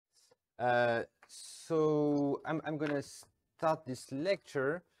So I'm going to start this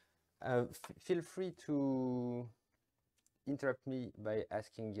lecture. Feel free to interrupt me by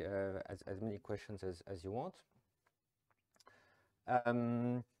asking as many questions as you want.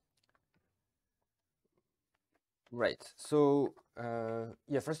 Right. So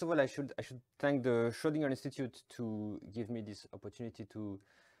yeah, first of all, I should thank the Schrödinger Institute to give me this opportunity to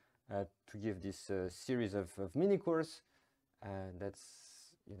give this series of mini course. That's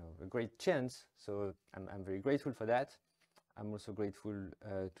a great chance. So I'm very grateful for that. I'm also grateful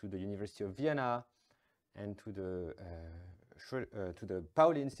to the University of Vienna and to the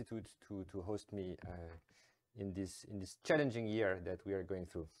Pauli Institute to host me in this challenging year that we are going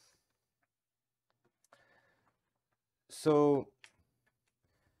through. So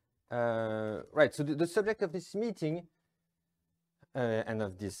right, so the subject of this meeting and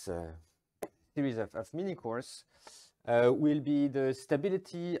of this series of mini course will be the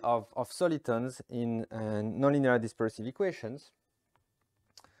stability of solitons in nonlinear dispersive equations.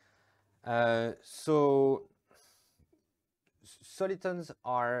 So solitons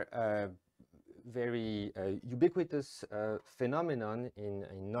are very ubiquitous phenomenon in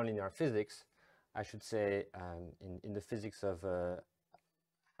nonlinear physics. I should say in the physics of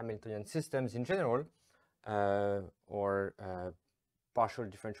Hamiltonian systems in general, or partial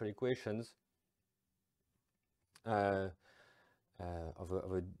differential equations of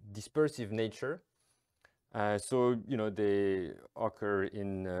a dispersive nature. So they occur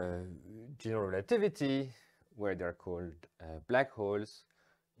in general relativity, where they're called black holes,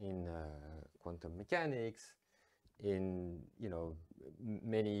 in quantum mechanics, in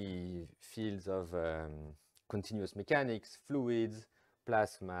many fields of continuous mechanics, fluids,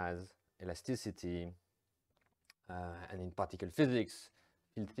 plasmas, elasticity, and in particle physics,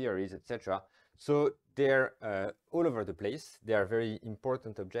 field theories, etc. So they're all over the place. They are very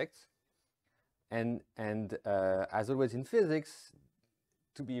important objects, and as always in physics,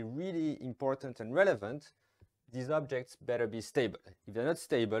 to be really important and relevant, these objects better be stable. If they're not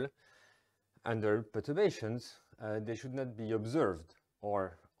stable under perturbations, they should not be observed,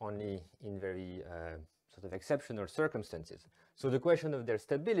 or only in very sort of exceptional circumstances. So the question of their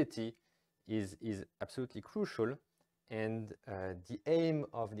stability is absolutely crucial, and the aim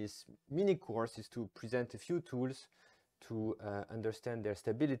of this mini course is to present a few tools to understand their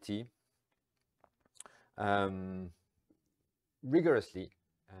stability rigorously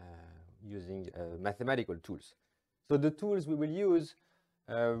using mathematical tools. So the tools we will use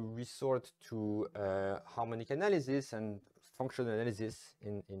resort to harmonic analysis and functional analysis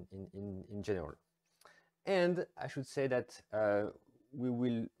in general. And I should say that we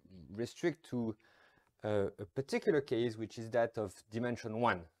will restrict to a particular case, which is that of dimension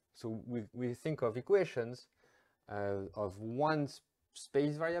 1. So we think of equations of one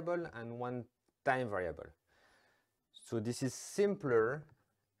space variable and one time variable. So this is simpler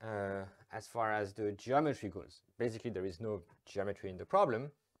as far as the geometry goes. Basically, there is no geometry in the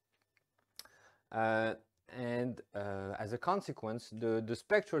problem. And as a consequence, the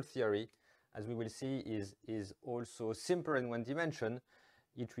spectral theory, as we will see, is also simpler in one dimension.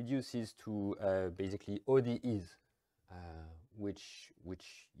 It reduces to basically ODEs, which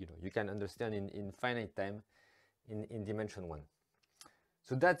you can understand in finite time in dimension 1.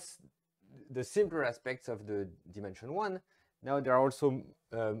 So that's the simpler aspects of the dimension 1. Now there are also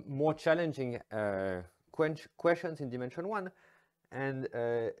more challenging questions in dimension 1, and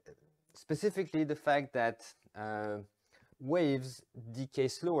specifically the fact that waves decay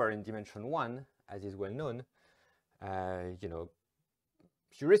slower in dimension 1, as is well known.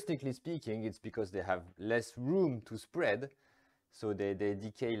 Heuristically speaking, it's because they have less room to spread, so they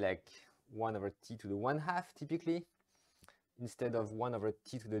decay like 1 over t to the 1/2 typically, instead of 1 over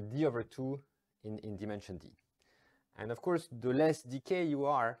t to the d over 2 in dimension d. And of course, the less decay you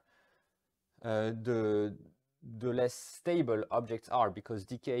are, the less stable objects are, because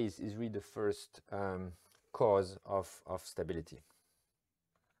decay is really the first cause of stability.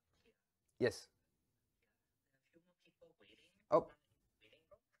 Yes? Oh,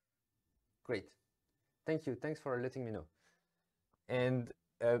 great. Thank you. Thanks for letting me know. And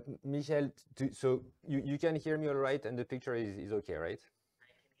Michel, so you can hear me all right, and the picture is okay, right? I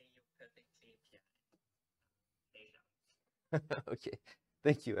can hear you perfectly, Pierre. Okay,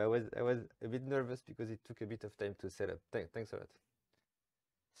 thank you. I was a bit nervous because it took a bit of time to set up. Thanks a lot.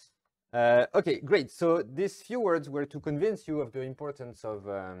 Okay, great. So these few words were to convince you of the importance of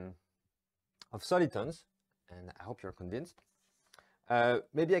solitons, and I hope you're convinced.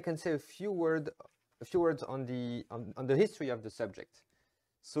 Maybe I can say a few words on the history of the subject.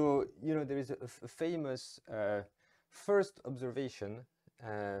 So there is a famous first observation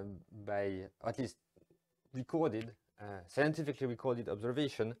by by, or at least recorded, scientifically recorded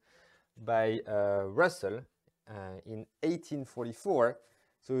observation by Russell in 1844.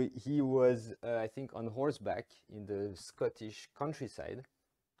 So he was, I think, on horseback in the Scottish countryside.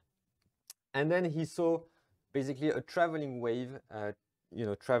 And then he saw basically a traveling wave,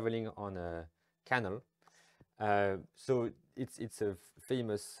 traveling on a canal. So it's a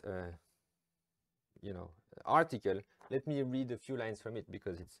famous, article. Let me read a few lines from it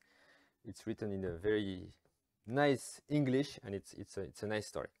because it's written in a very nice English, and it's a nice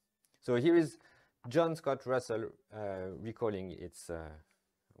story. So here is John Scott Russell recalling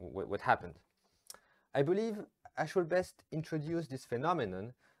what happened. I believe I should best introduce this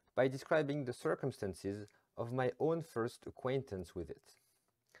phenomenon by describing the circumstances of my own first acquaintance with it.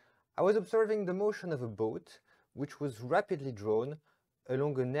 I was observing the motion of a boat which was rapidly drawn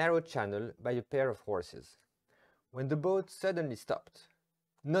along a narrow channel by a pair of horses, when the boat suddenly stopped.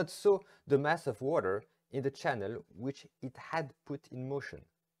 Not so the mass of water in the channel which it had put in motion.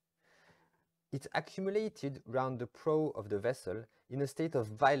 It accumulated round the prow of the vessel in a state of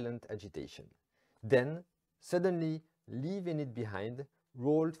violent agitation. Then, suddenly leaving it behind,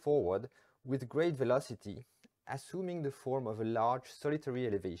 rolled forward with great velocity, assuming the form of a large solitary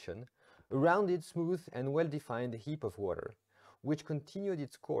elevation, around it smooth and well-defined heap of water, which continued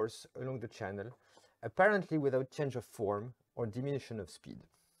its course along the channel, apparently without change of form or diminution of speed.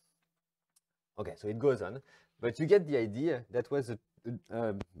 Okay, so it goes on, but you get the idea. That was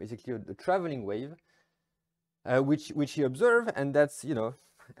basically a traveling wave, which he observed, and that's,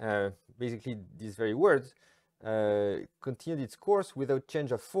 basically these very words, continued its course without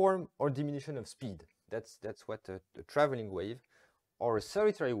change of form or diminution of speed. That's what a traveling wave, or a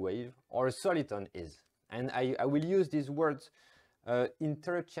solitary wave, or a soliton is. And I will use these words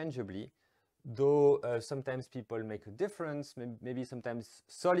interchangeably, though sometimes people make a difference. Maybe sometimes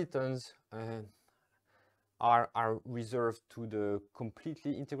solitons are reserved to the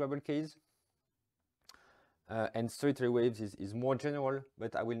completely integrable case, and solitary waves is more general,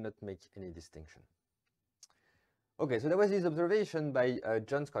 but I will not make any distinction. Okay, so there was this observation by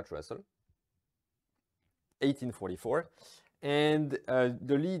John Scott Russell, 1844, and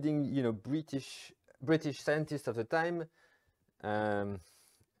the leading, British scientists of the time,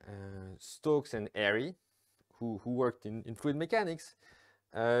 Stokes and Airy, who worked in fluid mechanics,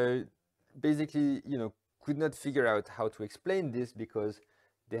 basically, could not figure out how to explain this because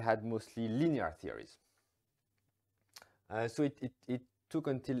they had mostly linear theories. So it took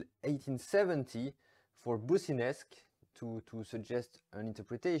until 1870 for Boussinesq to suggest an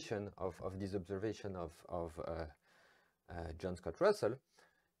interpretation of this observation of John Scott Russell.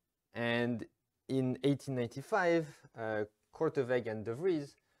 And in 1895, Korteweg and De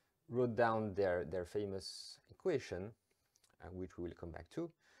Vries wrote down their famous equation, which we will come back to,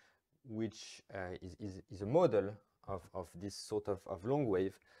 which is a model of this sort of long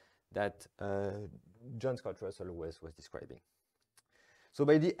wave that John Scott Russell was describing. So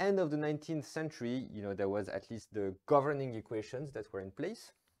by the end of the 19th century, there was at least the governing equations that were in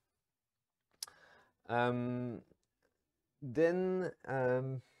place. Then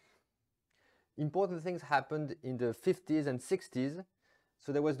important things happened in the 50s and 60s.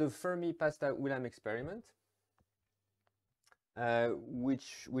 So there was the Fermi-Pasta-Ulam experiment,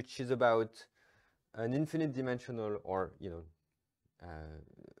 which is about an infinite dimensional, or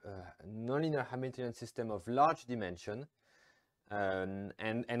nonlinear Hamiltonian system of large dimension.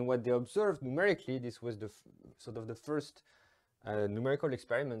 And what they observed numerically, this was the sort of the first numerical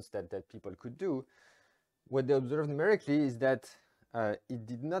experiments that people could do. What they observed numerically is that it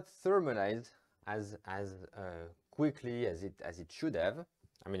did not thermalize as quickly as it should have.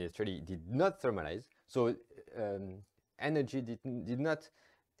 I mean, it really did not thermalize. So energy did not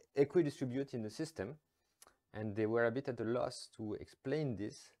equidistribute in the system, and they were a bit at a loss to explain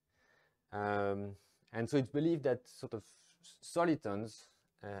this. And so it's believed that sort of solitons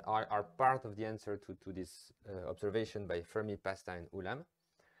are part of the answer to this observation by Fermi, Pasta, and Ulam.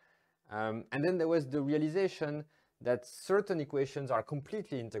 And then there was the realization that certain equations are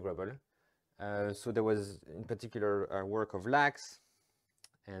completely integrable. So there was, in particular, work of Lax,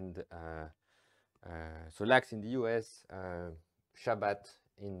 and so Lax in the US, Shabat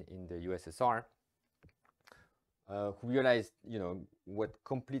in the USSR, who realized, what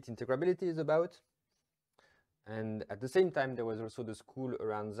complete integrability is about. And at the same time, there was also the school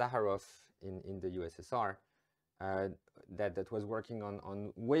around Zaharov in the USSR that was working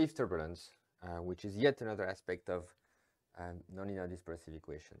on wave turbulence, which is yet another aspect of nonlinear dispersive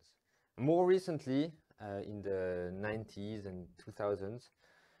equations. More recently, in the 90s and 2000s,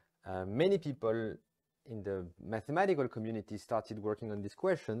 many people in the mathematical community started working on these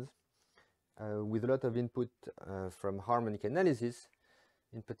questions, with a lot of input from harmonic analysis,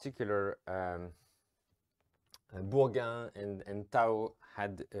 in particular Bourgain and Tao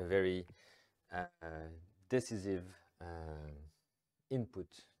had a very decisive input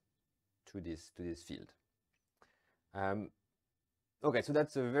to this field. Okay, so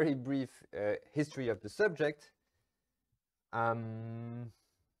that's a very brief history of the subject.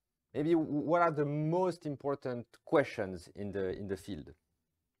 Maybe what are the most important questions in the field?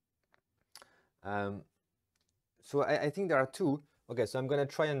 So I think there are two. Okay, so I'm going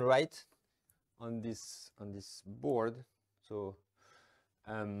to try and write on this board. So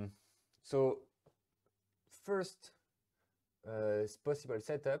first possible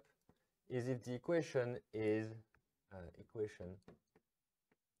setup is if the equation is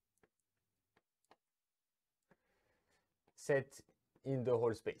set in the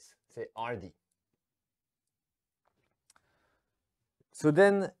whole space, say RD. So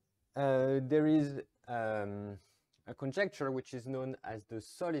then there is a conjecture which is known as the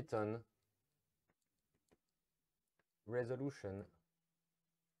Soliton resolution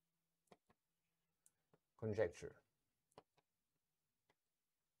conjecture.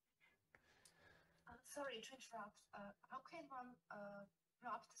 Sorry to interrupt. How can one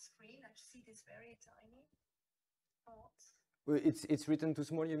grab the screen and see this very tiny thoughts? It's written too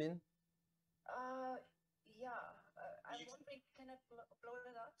small, you mean? Yeah. I'm wondering, can I blow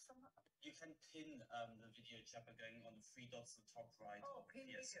it up somehow? You can pin the video chat by going on the three dots at the top right of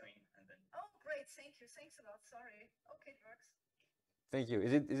the screen, and then. Oh, great! Thank you. Thanks a lot. Sorry. Okay, it works. Thank you.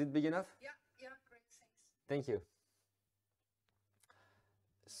 Is it big enough? Yeah. Yeah. Great. Thanks. Thank you.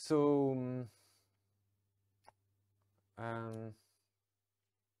 So.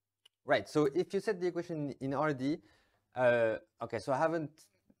 Right, so if you set the equation in RD, okay, so I haven't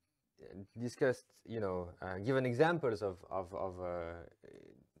discussed, given examples of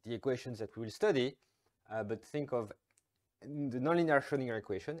the equations that we will study, but think of the nonlinear Schrödinger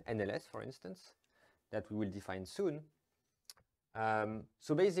equation, NLS, for instance, that we will define soon.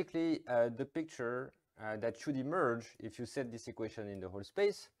 So basically, the picture that should emerge if you set this equation in the whole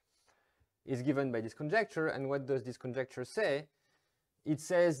space is given by this conjecture. And what does this conjecture say? It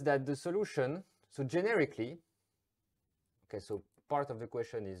says that the solution, so generically, okay, so part of the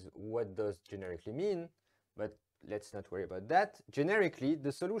question is what does generically mean, but let's not worry about that. Generically,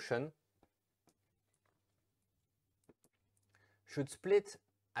 the solution should split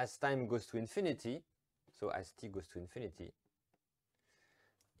as time goes to infinity, so as t goes to infinity,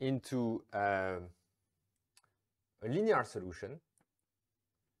 into a linear solution,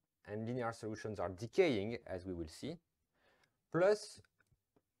 and linear solutions are decaying, as we will see, plus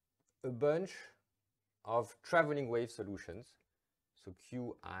a bunch of traveling wave solutions, so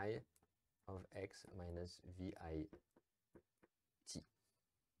qi of x minus vi t.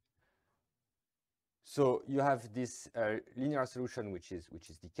 So you have this linear solution which is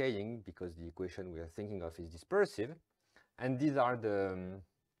decaying because the equation we are thinking of is dispersive, and these are the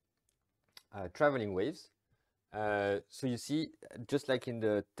traveling waves. So you see, just like in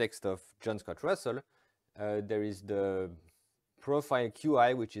the text of John Scott Russell, there is the profile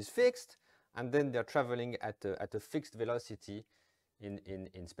qi which is fixed, and then they're traveling at a fixed velocity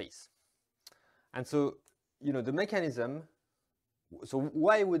in space. And so, the mechanism, so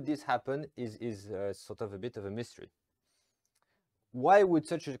why would this happen is sort of a bit of a mystery. Why would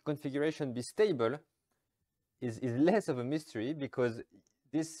such a configuration be stable is less of a mystery, because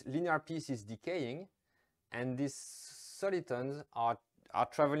this linear piece is decaying, and these solitons are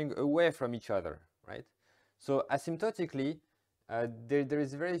traveling away from each other, right? So asymptotically, there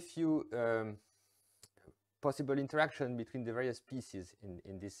is very few possible interaction between the various pieces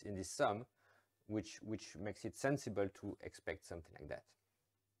in this sum, which makes it sensible to expect something like that.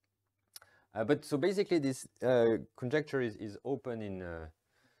 But so basically, this conjecture is open in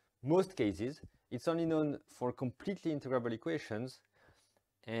most cases. It's only known for completely integrable equations,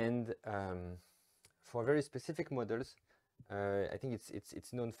 and for very specific models, I think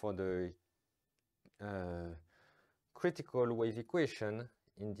it's known for the critical wave equation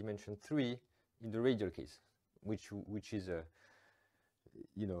in dimension 3 in the radial case, which is a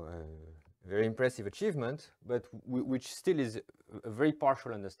very impressive achievement, but which still is a very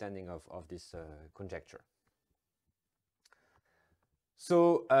partial understanding of this conjecture.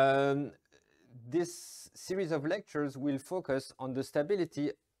 So this series of lectures will focus on the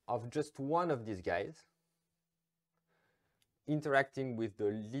stability of just one of these guys interacting with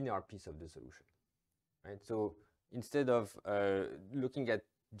the linear piece of the solution, right? So instead of looking at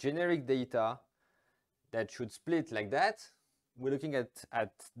generic data that should split like that, we're looking at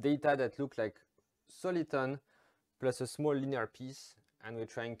data that look like Soliton plus a small linear piece and we're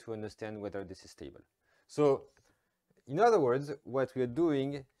trying to understand whether this is stable. So in other words, what we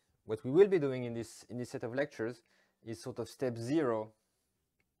will be doing in this set of lectures is sort of step 0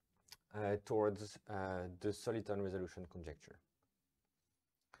 towards the Soliton resolution conjecture.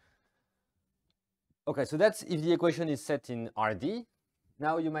 Okay, so that's if the equation is set in RD.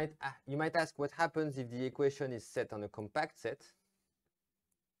 Now you might ask what happens if the equation is set on a compact set.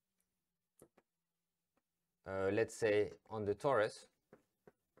 Let's say on the torus,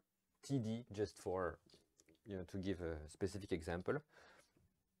 TD, just for to give a specific example.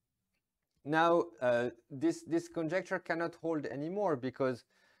 Now this conjecture cannot hold anymore because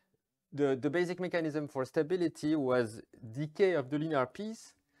the basic mechanism for stability was decay of the linear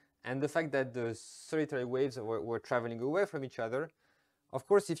piece and the fact that the solitary waves were traveling away from each other. Of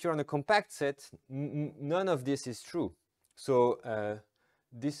course, if you're on a compact set, none of this is true. So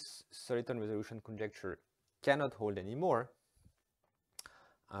this Soliton resolution conjecture cannot hold anymore.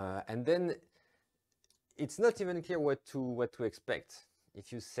 And then it's not even clear what to expect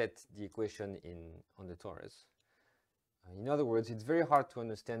if you set the equation on the torus. In other words, it's very hard to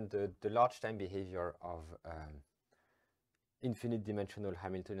understand the large time behavior of infinite dimensional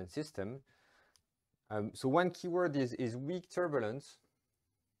Hamiltonian system. So one keyword is weak turbulence.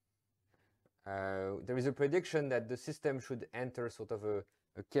 There is a prediction that the system should enter sort of a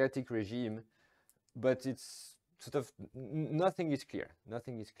chaotic regime, but it's sort of nothing is clear.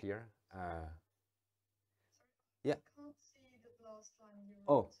 Nothing is clear. Yeah. I can't see the last line you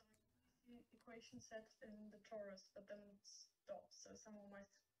Oh. wrote. So the equation set in the torus, but then it stops. So someone might,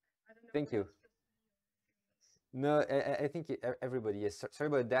 I don't know. Thank you. That's just me. No, I think everybody, yes. Sorry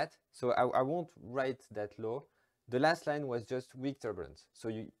about that. So I won't write that low. The last line was just weak turbulence. So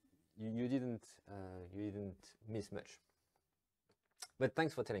you didn't miss much. But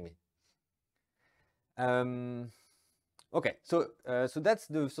thanks for telling me. Okay, so that's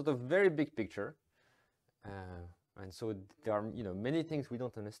the sort of very big picture. And so there are many things we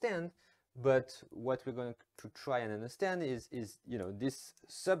don't understand, but what we're going to try and understand is this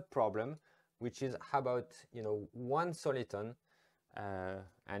sub problem, which is how about one soliton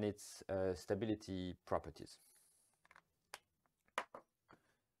and its stability properties.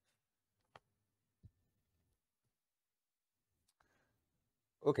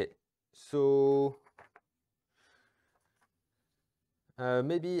 Okay, so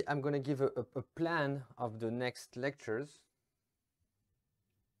maybe I'm going to give a plan of the next lectures.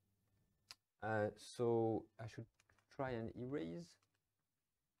 So I should try and erase.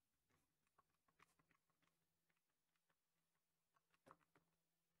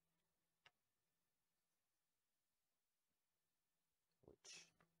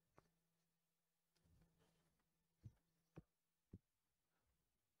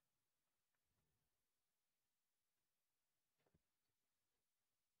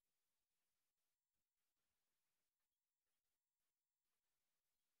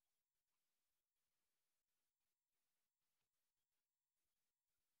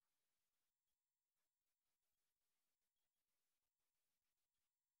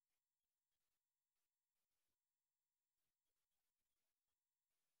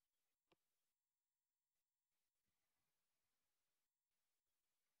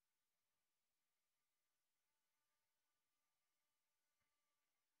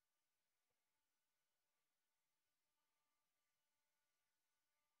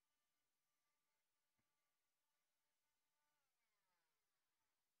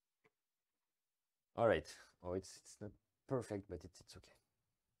 All right. Oh, it's not perfect, but it's okay.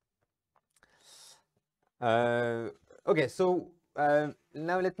 Okay, so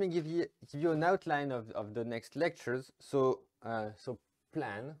now let me give you an outline of the next lectures. So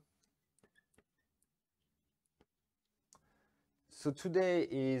plan. So today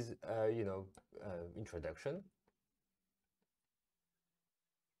is introduction.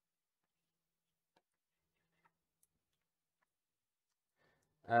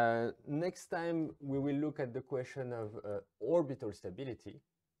 Next time we will look at the question of orbital stability.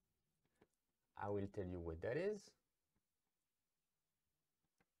 I will tell you what that is.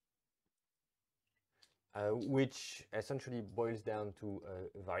 Which essentially boils down to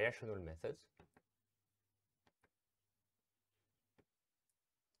variational methods.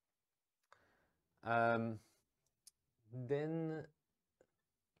 Then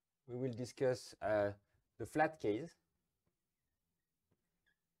we will discuss the flat case.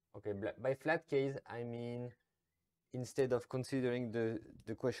 Okay, by flat case, I mean instead of considering the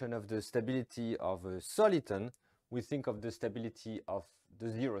question of the stability of a soliton, we think of the stability of the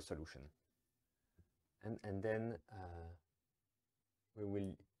zero solution. And then we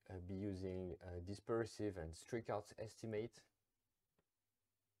will be using dispersive and Strickhart's estimate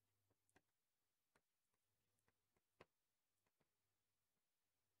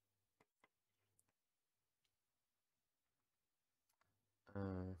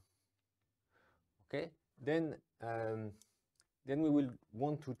Okay, then we will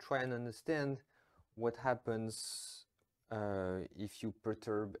want to try and understand what happens if you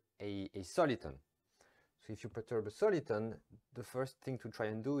perturb a soliton. So if you perturb a soliton, the first thing to try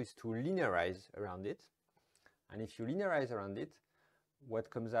and do is to linearize around it. And if you linearize around it, what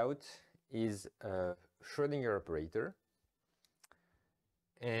comes out is a Schrödinger operator.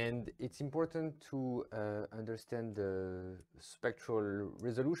 And it's important to understand the spectral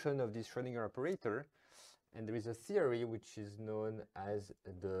resolution of this Schrödinger operator. And there is a theory which is known as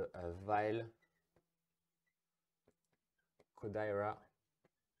the Weil-Kodaira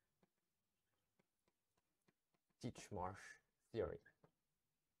Titchmarsh theory,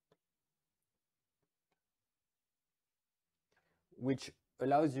 which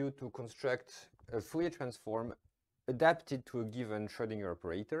allows you to construct a Fourier transform adapted to a given Schrödinger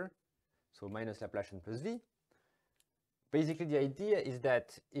operator, so minus Laplacian plus V. Basically, the idea is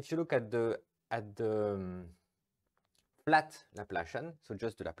that if you look at the flat Laplacian, so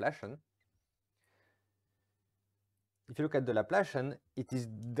just the Laplacian, if you look at the Laplacian, it is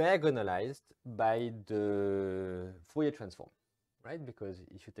diagonalized by the Fourier transform, right? Because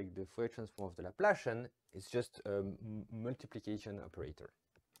if you take the Fourier transform of the Laplacian, it's just a multiplication operator.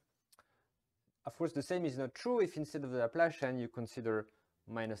 Of course, the same is not true if instead of the Laplacian, you consider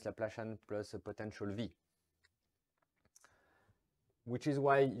minus Laplacian plus a potential V, which is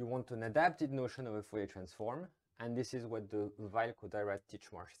why you want an adapted notion of a Fourier transform, and this is what the Weil-Kodaira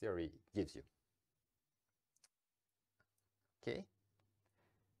Titchmarsh theory gives you. Okay.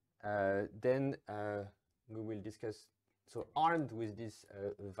 Then we will discuss, so armed with this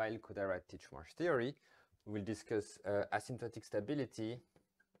Weil-Kodaira Titchmarsh theory, we will discuss asymptotic stability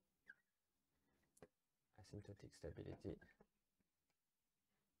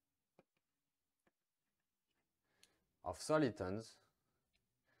of solitons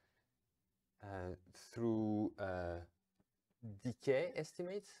through decay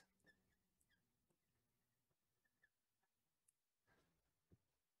estimates.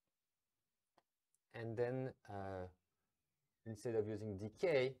 And then instead of using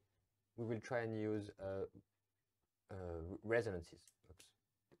decay, we will try and use resonances. Oops.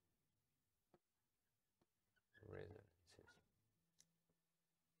 Resonances.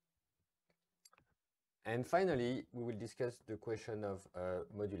 And finally, we will discuss the question of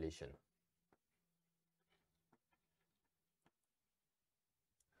modulation.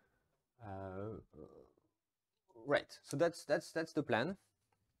 Right. So that's the plan.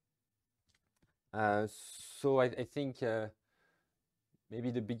 So I think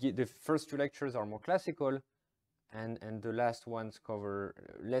maybe the first two lectures are more classical, and the last ones cover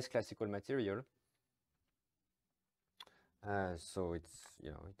less classical material. So it's,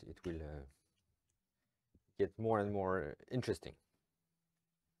 you know, it will get more and more interesting.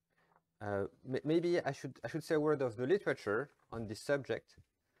 Maybe I should say a word of the literature on this subject,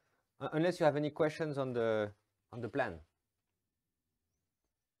 unless you have any questions on the plan.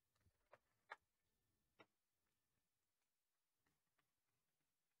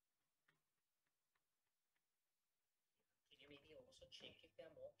 Check if there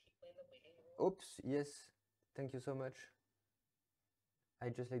are more people in the waiting room. Oops, yes. Thank you so much. I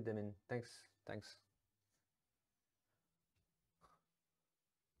just let them in. Thanks. Thanks.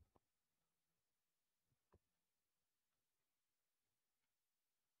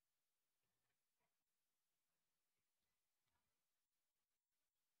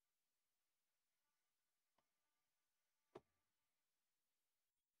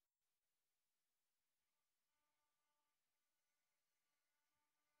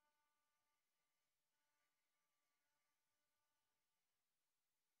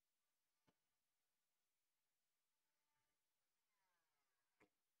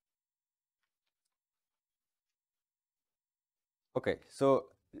 Okay, so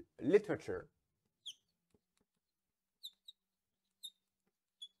literature.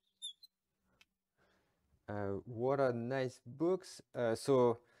 What are nice books? These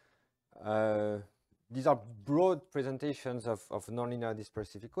are broad presentations of nonlinear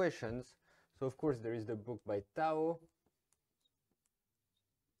dispersive equations. So of course there is the book by Tao,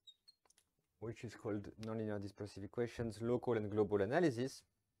 which is called Nonlinear Dispersive Equations, Local and Global Analysis,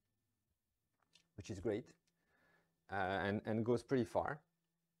 which is great and goes pretty far.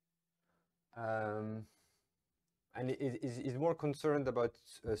 And it is more concerned about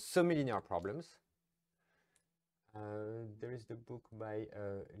semilinear problems. There is the book by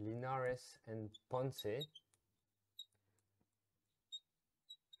Linares and Ponce,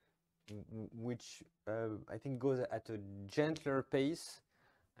 which I think goes at a gentler pace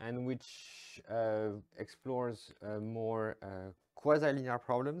and which explores more quasi-linear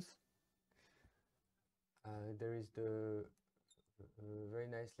problems. There is the very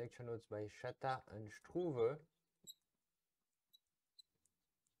nice lecture notes by Shatta and Struve.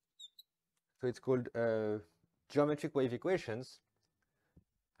 So it's called geometric wave equations.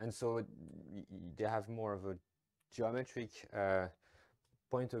 And so they have more of a geometric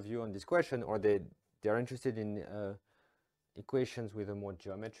point of view on this question, or they're interested in equations with a more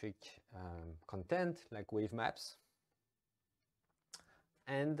geometric content, like wave maps.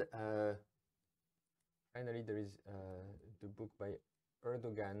 And finally, there is the book by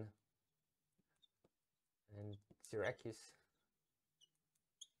Erdogan and Tsirakis,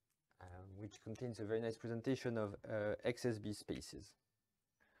 which contains a very nice presentation of XSB spaces.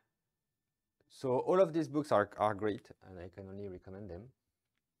 So all of these books are great, and I can only recommend them.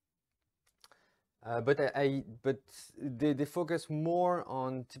 But they focus more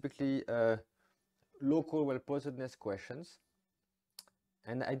on typically local well-posedness questions.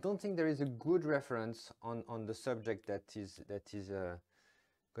 And I don't think there is a good reference on the subject that is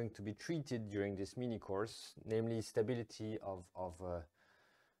going to be treated during this mini course, namely stability of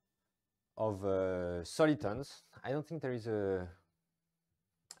solitons. I don't think there is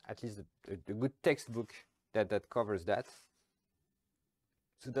at least a good textbook that covers that.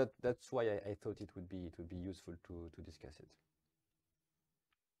 So that's why I thought it would be useful to discuss it.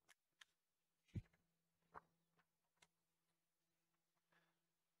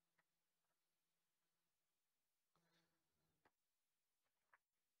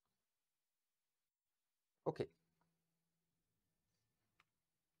 Okay.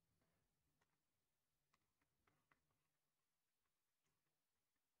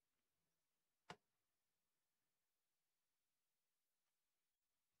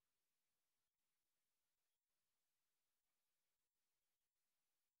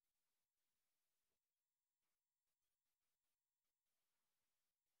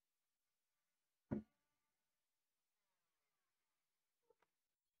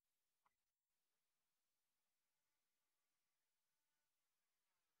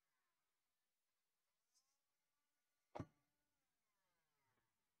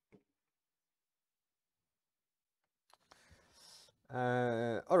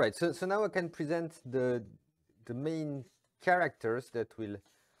 All right, so now I can present the main characters that will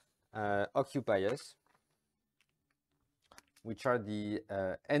occupy us, which are the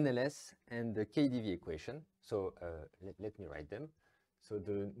NLS and the KdV equation. So let me write them. So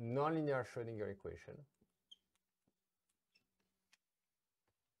the nonlinear Schrödinger equation.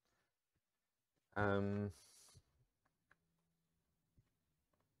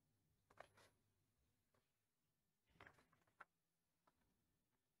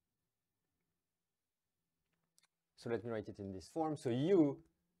 So let me write it in this form. So U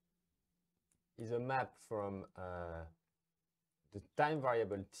is a map from the time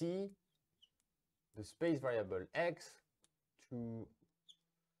variable t, the space variable x, to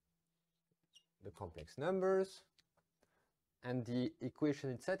the complex numbers. And the equation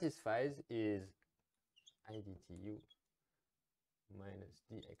it satisfies is I dt u minus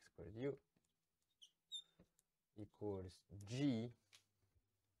dx squared u equals g,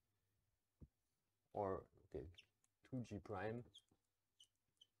 or okay, 2g prime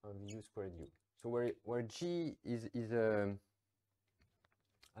of u squared u. So where g is a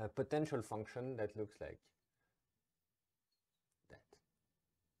potential function that looks like that.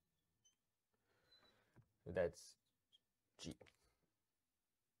 So that's g.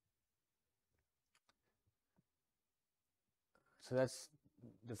 So that's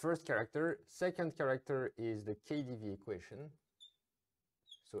the first character. Second character is the KdV equation.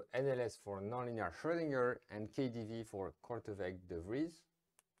 So NLS for nonlinear Schrödinger and KdV for Korteweg-de Vries.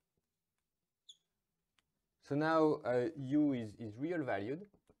 So now u is real valued.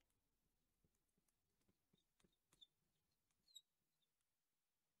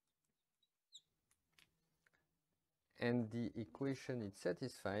 And the equation it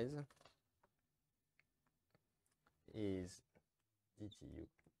satisfies is dtu.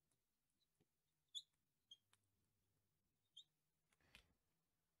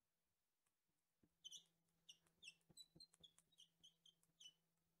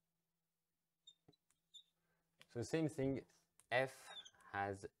 So same thing, f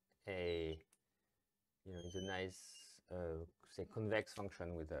has a, is a nice, say, convex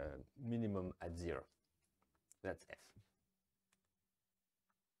function with a minimum at 0. That's f.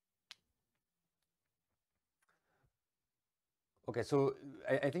 Okay, so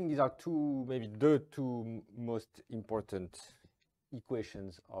I think these are maybe the two most important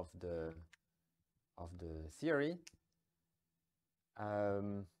equations of the theory.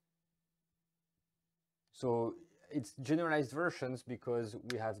 So it's generalized versions because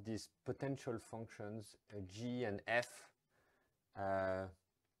we have these potential functions g and f,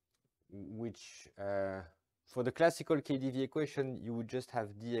 which for the classical KdV equation you would just have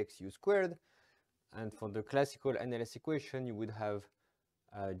dx u², and for the classical NLS equation you would have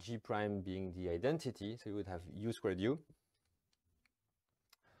g prime being the identity, so you would have u²u.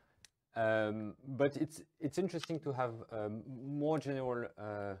 But it's interesting to have more general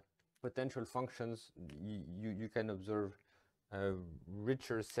potential functions. You can observe a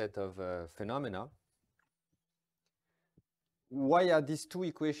richer set of phenomena. Why are these two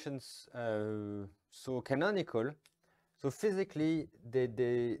equations so canonical? So physically,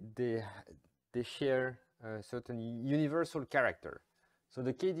 they share a certain universal character. So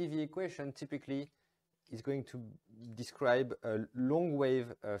the KdV equation typically is going to describe a long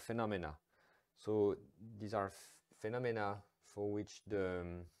wave phenomena. So these are phenomena for which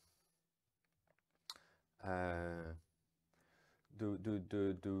the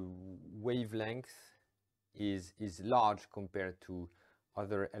wavelength is large compared to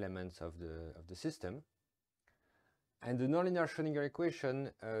other elements of the system. And the nonlinear Schrödinger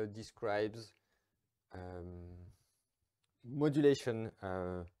equation describes modulation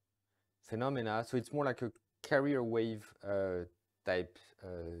phenomena, so it's more like a carrier wave type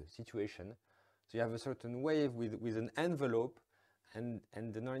situation. So you have a certain wave with an envelope, and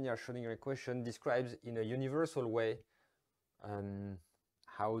the nonlinear Schrödinger equation describes in a universal way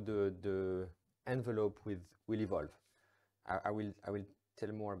how the envelope will evolve. I will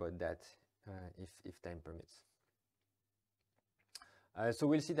tell more about that if time permits. So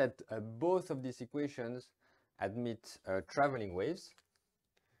we'll see that both of these equations admit traveling waves.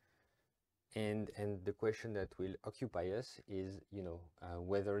 And the question that will occupy us is,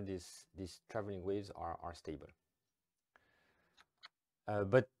 whether these traveling waves are stable.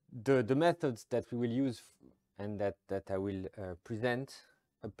 But the methods that we will use and that I will present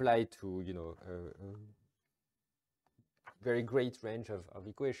apply to a very great range of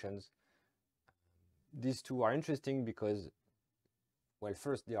equations. These two are interesting because, well,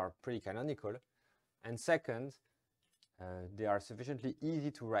 first they are pretty canonical, and second, they are sufficiently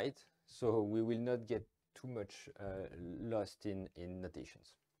easy to write, so we will not get too much lost in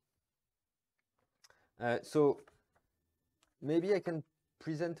notations. So maybe I can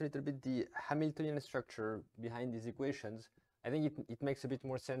present a little bit the Hamiltonian structure behind these equations. I think it makes a bit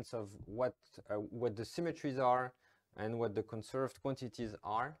more sense of what the symmetries are and what the conserved quantities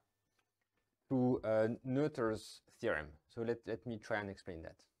are to Noether's theorem. So let me try and explain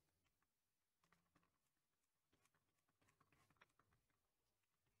that.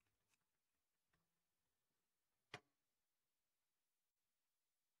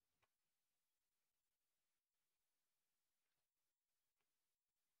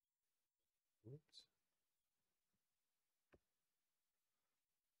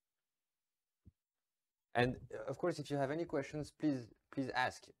 And of course, if you have any questions, please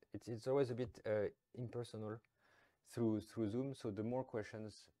ask. It's always a bit impersonal through Zoom, so the more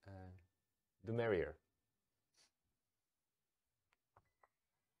questions, the merrier.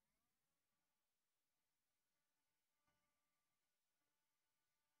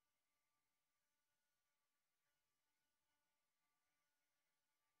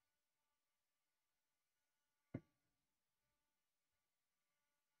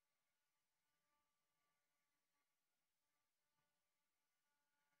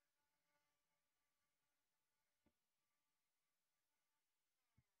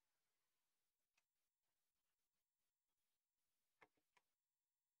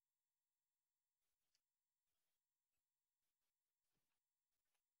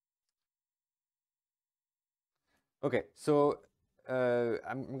 Okay, so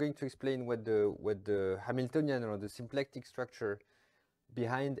I'm going to explain what the Hamiltonian or the symplectic structure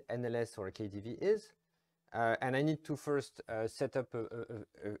behind NLS or KdV is, and I need to first set up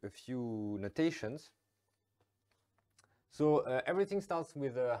a few notations. So everything starts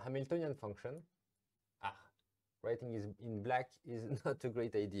with a Hamiltonian function. Writing is in black is not a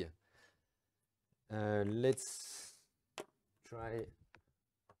great idea. Let's try.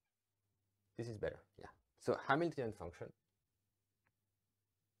 This is better, yeah. So Hamiltonian function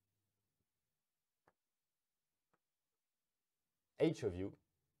h of u,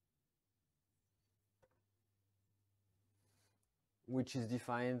 which is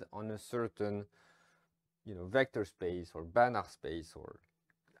defined on a certain, vector space or Banach space, or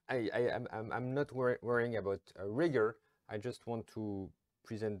I'm not worrying about rigor. I just want to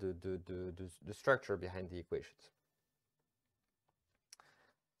present the structure behind the equations.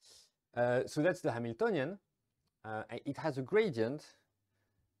 So that's the Hamiltonian. It has a gradient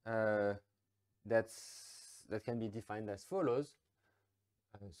that's that can be defined as follows.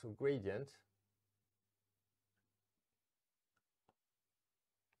 So gradient.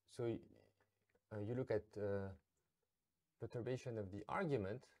 So you look at perturbation of the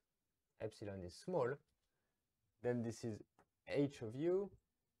argument, epsilon is small, then this is h of u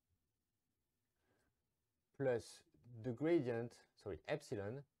plus the gradient, sorry,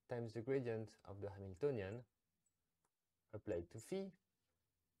 epsilon times the gradient of the Hamiltonian applied to phi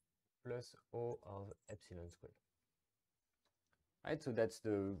plus O of epsilon squared. Right, so that's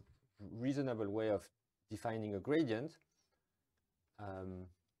the reasonable way of defining a gradient.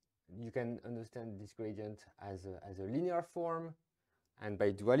 You can understand this gradient as a linear form, and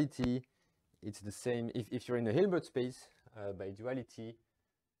by duality, it's the same. If you're in a Hilbert space, by duality,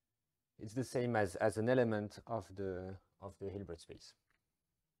 it's the same as an element of the Hilbert space.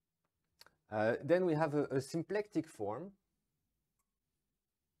 Then we have a symplectic form.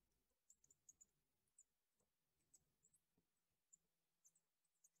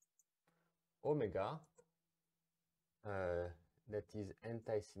 Omega that is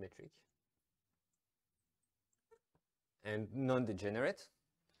anti-symmetric and non-degenerate.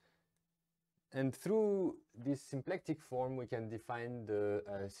 And through this symplectic form, we can define the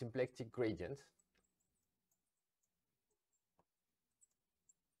symplectic gradient.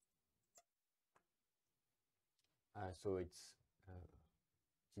 So it's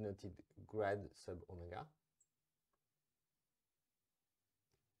denoted grad sub omega.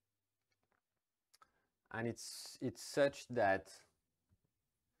 And it's such that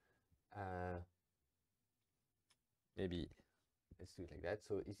maybe let's do it like that.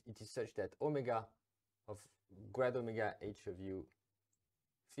 So it is such that omega of grad omega h of u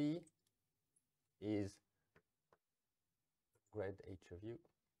phi is grad h of u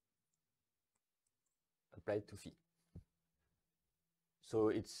applied to phi. So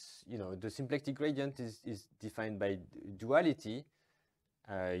it's, you know, the symplectic gradient is defined by duality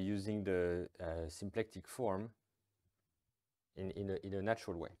using the symplectic form in a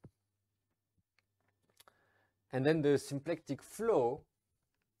natural way. And then the symplectic flow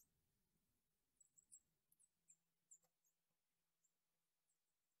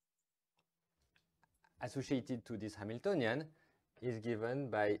associated to this Hamiltonian is given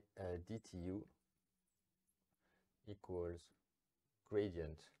by dtu equals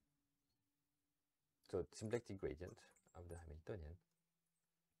gradient, so symplectic gradient of the Hamiltonian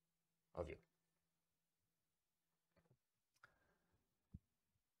of u.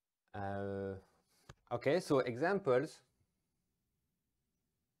 Okay, so examples.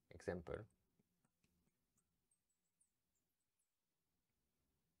 Example.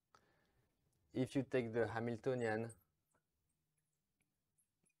 If you take the Hamiltonian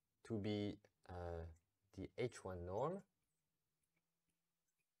to be the H1 norm,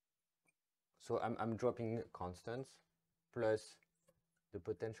 so I'm dropping constants plus the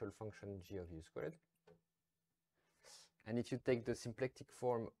potential function g of u squared. And if you take the symplectic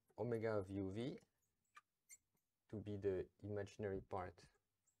form omega of uv to be the imaginary part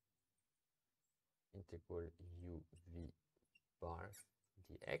integral uv bar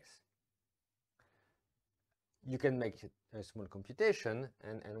dx, you can make a small computation,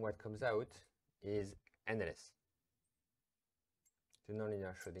 and what comes out is NLS, the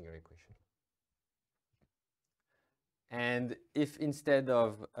nonlinear Schrödinger equation. And if instead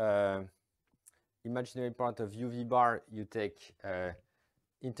of imaginary part of uv bar, you take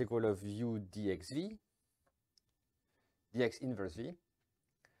integral of u dxv, dx inverse v,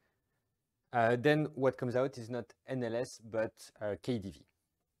 then what comes out is not NLS but kdv.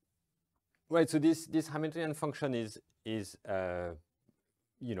 Right. So this Hamiltonian function is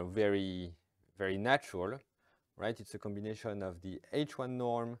you know, very natural, right? It's a combination of the H1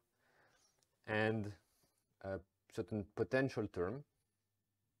 norm and a certain potential term.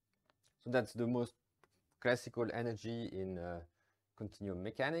 So that's the most classical energy in continuum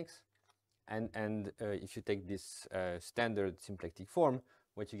mechanics. And if you take this standard symplectic form,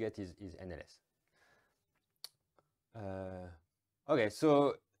 what you get is NLS. Okay,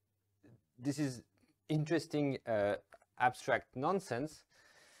 so this is interesting abstract nonsense,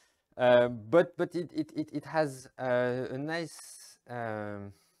 but it has a nice,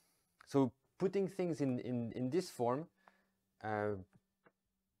 so putting things in this form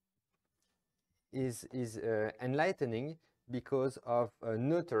is enlightening because of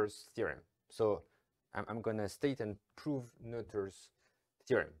Noether's theorem. So I'm going to state and prove Noether's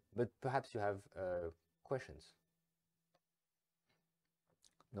theorem, but perhaps you have questions.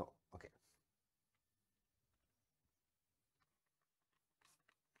 No, okay.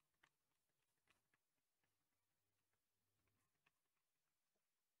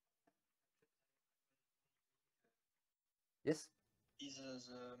 Yes? Is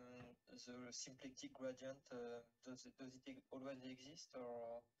the symplectic gradient, does it always exist,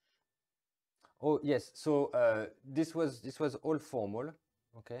 or? Oh yes. So this was all formal.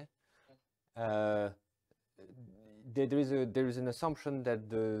 Okay. There is an assumption that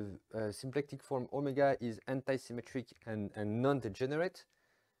the symplectic form omega is antisymmetric and non-degenerate.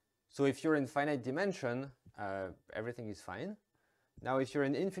 So if you're in finite dimension, everything is fine. Now, if you're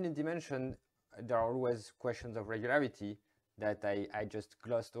in infinite dimension, there are always questions of regularity that I just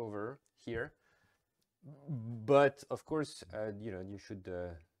glossed over here. But of course, you should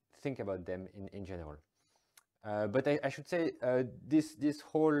think about them in general. But I should say this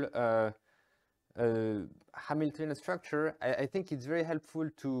whole Hamiltonian structure, I think it's very helpful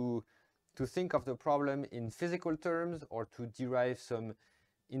to think of the problem in physical terms or to derive some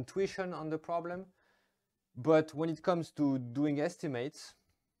intuition on the problem. But when it comes to doing estimates,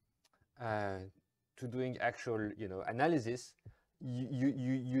 to doing actual analysis,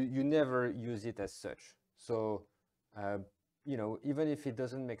 you never use it as such. So even if it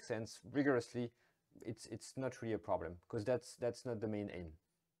doesn't make sense rigorously, it's not really a problem, because that's not the main aim.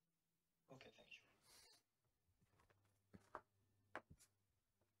 Okay, thank you.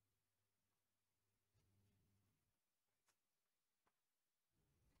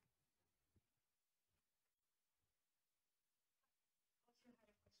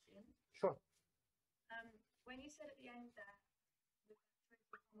 Also had a question. Sure. When you said at the end that the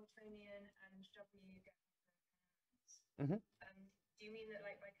Hamiltonian and W get Mm-hmm. do you mean that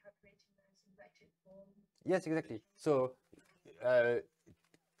like by calculating the symplectic form? Yes, exactly. So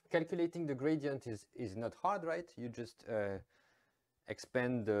calculating the gradient is not hard, right? You just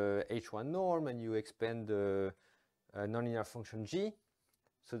expand the H1 norm and you expand the nonlinear function G.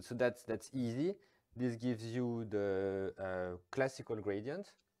 So that's easy. This gives you the classical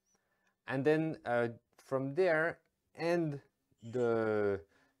gradient. And then from there and the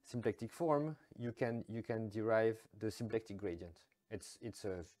symplectic form, you can derive the symplectic gradient. It's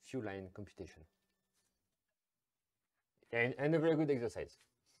a few line computation. And a very good exercise.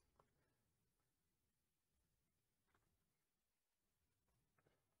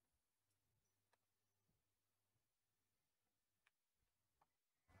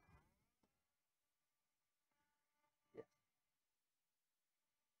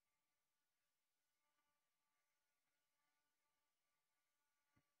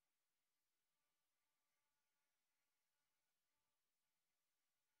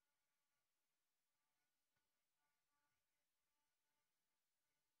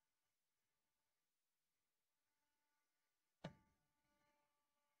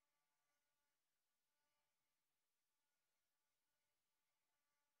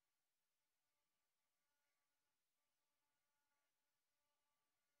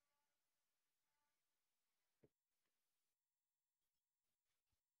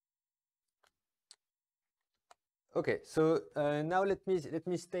 Okay, so now let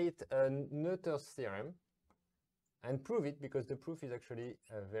me state Noether's theorem and prove it, because the proof is actually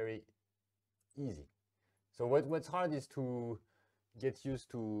very easy. So what's hard is to get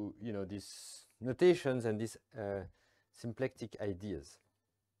used to these notations and these symplectic ideas.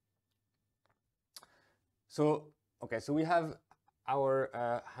 So okay, so we have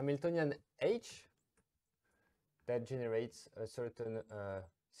our Hamiltonian H that generates a certain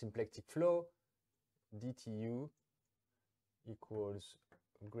symplectic flow, dtu equals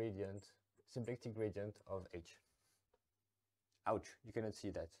gradient, symplectic gradient of H. Ouch, you cannot see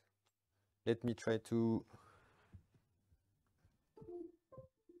that. Let me try to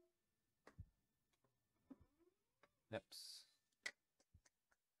Oops.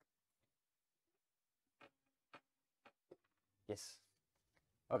 Yes.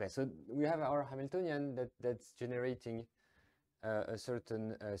 Okay, so we have our Hamiltonian that's generating a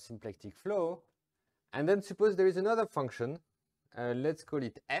certain symplectic flow. And then suppose there is another function, let's call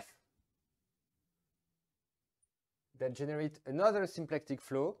it f, that generates another symplectic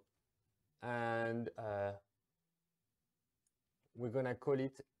flow. And we're going to call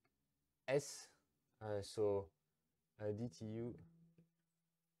it s. So dtu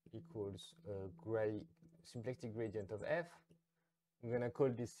equals symplectic gradient of f. I'm going to call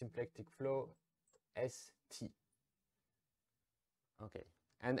this symplectic flow st. Okay,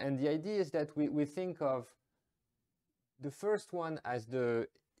 and the idea is that we think of the first one as the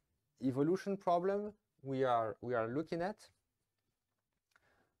evolution problem we are looking at,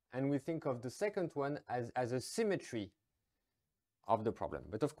 and we think of the second one as a symmetry of the problem.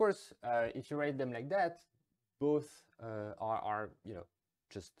 But of course, if you write them like that, both are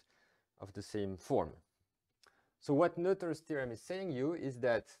just of the same form. So what Noether's theorem is saying you is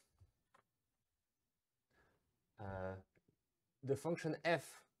that the function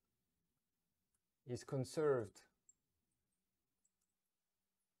f is conserved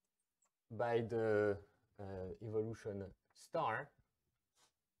by the evolution star,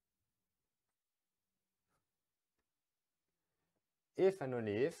 if and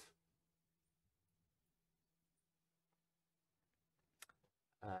only if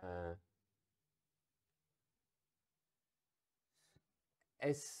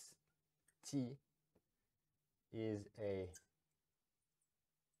ST is a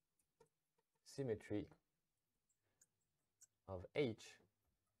symmetry of H,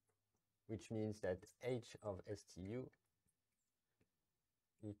 which means that H of STU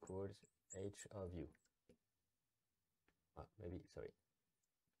equals H of U. Maybe, sorry.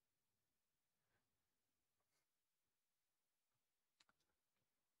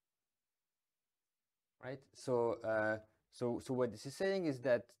 Right. So, so what this is saying is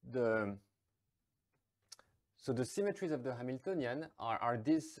that the symmetries of the Hamiltonian are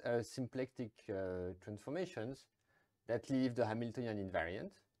these symplectic transformations that leave the Hamiltonian invariant.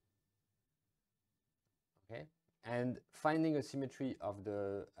 Okay. And finding a symmetry of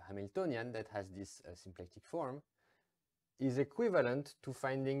the Hamiltonian that has this symplectic form is equivalent to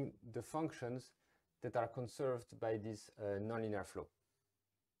finding the functions that are conserved by this nonlinear flow.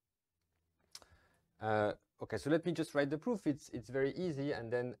 Okay, so let me just write the proof. It's very easy,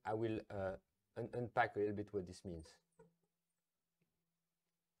 and then I will unpack a little bit what this means.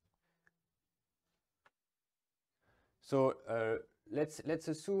 So let's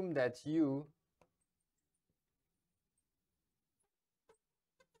assume that U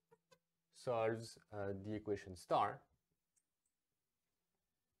solves the equation star.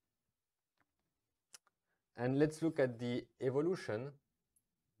 And let's look at the evolution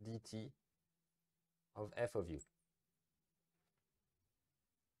dt of f of u.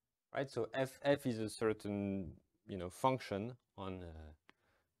 Right, so f is a certain function on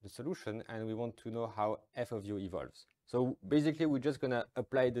the solution, and we want to know how f of u evolves. So basically, we're just going to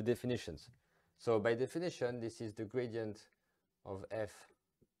apply the definitions. So by definition, this is the gradient of f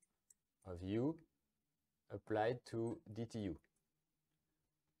of u applied to dtu.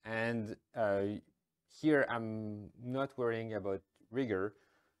 And here, I'm not worrying about rigor.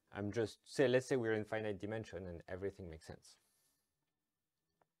 I'm just let's say we're in finite dimension and everything makes sense.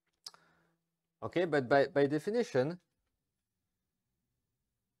 Okay, but by definition,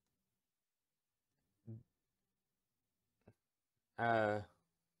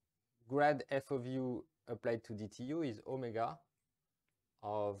 grad f of u applied to dtu is omega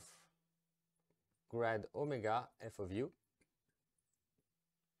of grad omega f of u.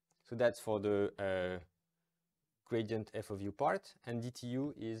 So that's for the gradient f of u part, and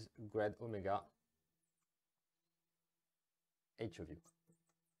dtu is grad omega h of u.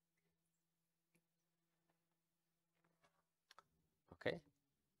 Okay.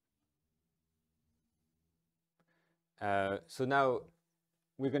 So now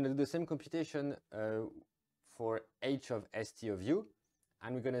we're going to do the same computation for h of st of u,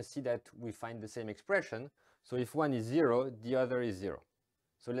 and we're going to see that we find the same expression. So if one is 0, the other is 0.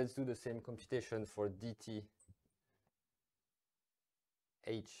 So let's do the same computation for dt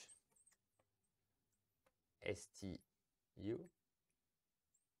h st u.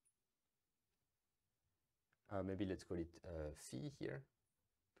 Maybe let's call it phi here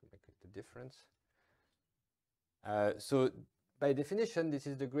to make the difference. So by definition, this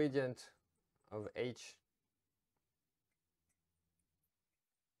is the gradient of h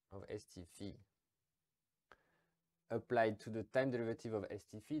of st phi applied to the time derivative of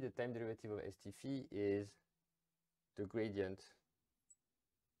st phi. The time derivative of st phi is the gradient,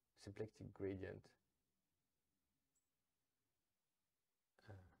 symplectic gradient.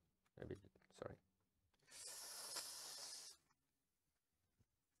 Maybe, sorry.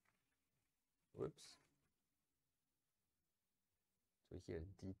 Whoops. So here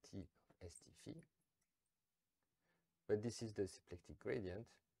dt of st phi. But this is the symplectic gradient,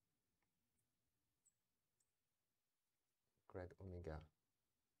 grad omega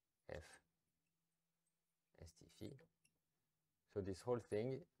f st phi. So this whole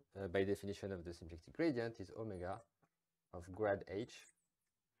thing, by definition of the symplectic gradient, is omega of grad h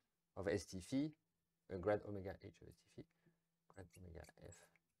of st phi, grad omega h of st phi, grad omega f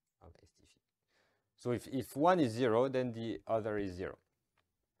of st phi. So if one is 0, then the other is 0.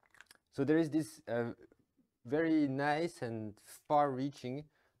 So there is this very nice and far-reaching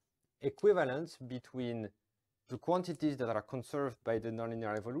equivalence between the quantities that are conserved by the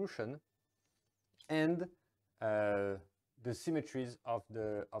nonlinear evolution and the symmetries of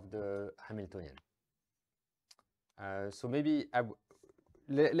the Hamiltonian. So maybe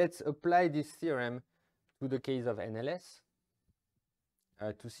let's apply this theorem to the case of NLS.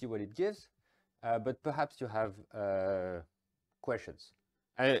 to see what it gives, but perhaps you have questions.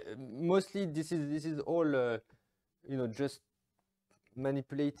 Mostly this is all you know, just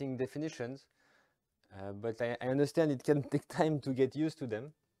manipulating definitions, but I understand it can take time to get used to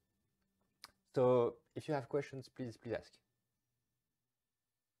them. So if you have questions, please ask.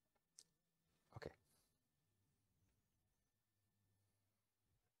 Okay.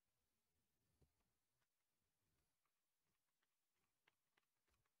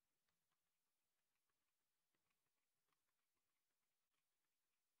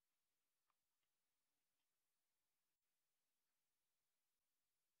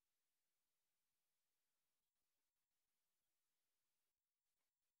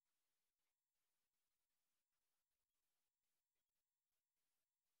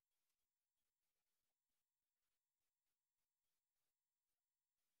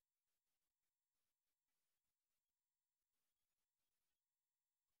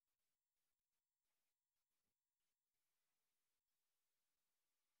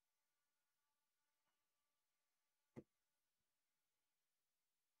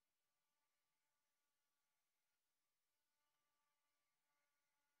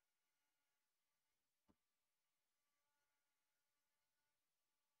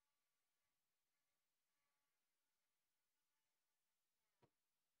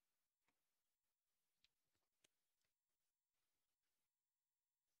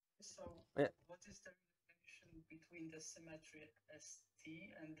 So, Yeah. what is the relation between the symmetry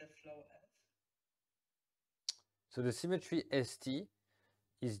ST and the flow F? So the symmetry ST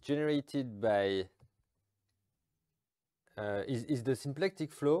is generated by is the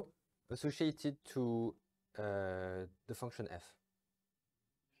symplectic flow associated to the function f.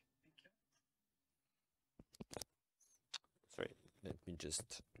 Sorry, let me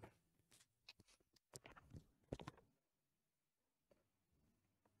just.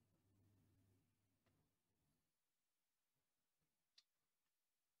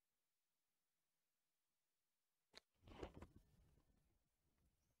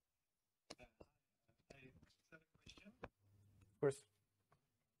 Of course.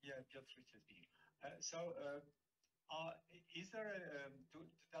 Yeah, Pierre. Is there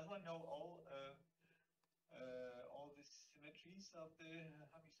does one know all the symmetries of the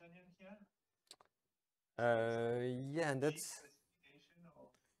Hamiltonian here? Yeah, and that's.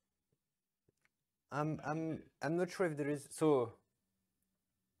 I'm not sure if there is. So,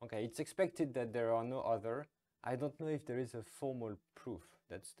 okay, it's expected that there are no other. I don't know if there is a formal proof.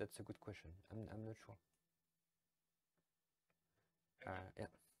 That's a good question. I'm not sure. Yeah.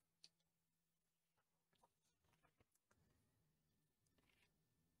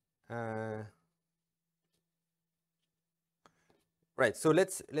 Right. So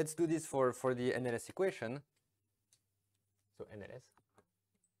let's do this for the NLS equation. So NLS.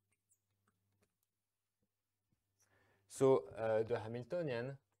 So the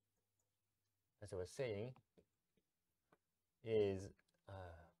Hamiltonian, as I was saying, is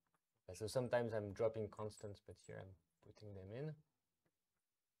so sometimes I'm dropping constants, but here I'm putting them in.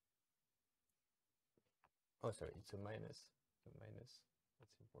 Oh, sorry, it's a minus.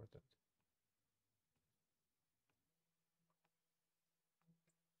 That's important.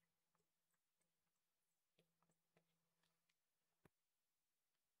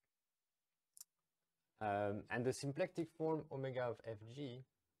 And the symplectic form omega of fg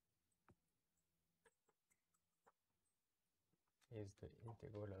is the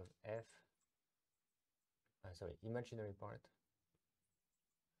integral of f, sorry, imaginary part,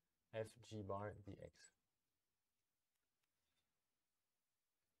 fg bar dx.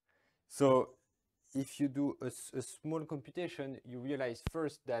 So if you do a small computation, you realize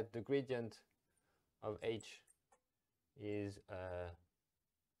first that the gradient of h is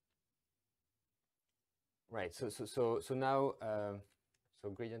right. So now so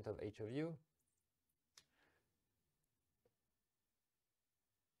gradient of h of u,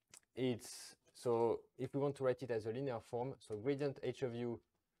 it's, so if we want to write it as a linear form, so gradient h of u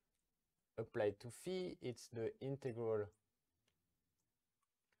applied to phi, it's the integral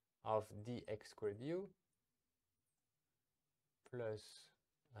of dx squared u plus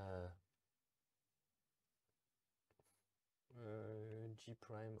g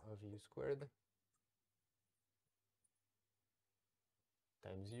prime of u squared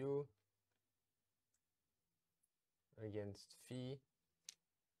times u against phi.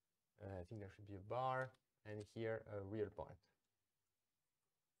 I think there should be a bar, and here a real part.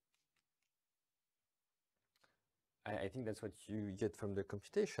 I think that's what you get from the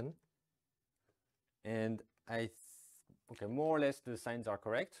computation. And okay, more or less the signs are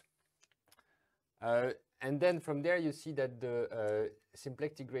correct. And then from there you see that the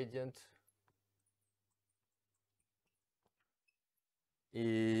symplectic gradient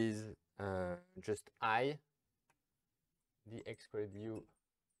is just I dx squared u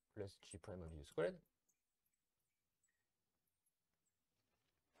plus g prime of u squared.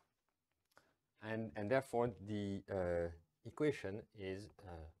 And therefore the equation is,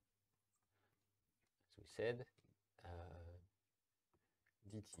 as we said,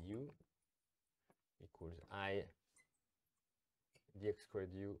 dtu equals I dx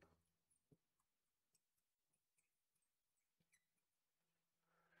squared u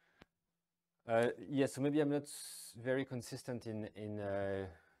yes, so maybe I'm not very consistent in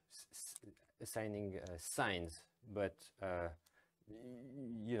assigning signs, but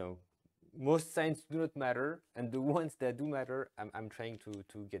you know, most signs do not matter, and the ones that do matter, I'm trying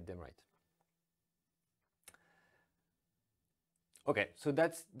to get them right. Okay, so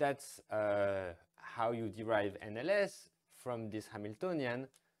that's how you derive NLS from this Hamiltonian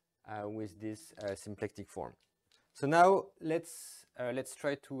with this symplectic form. So now let's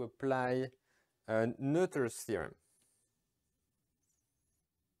try to apply Noether's theorem.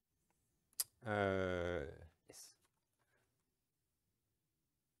 Yes.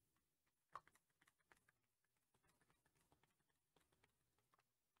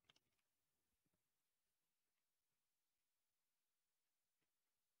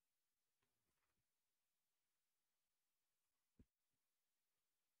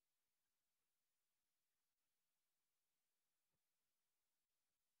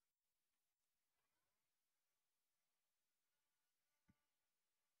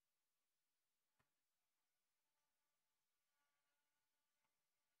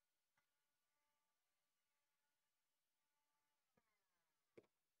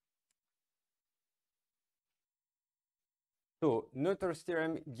 So Noether's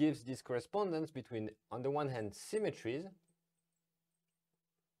theorem gives this correspondence between, on the one hand, symmetries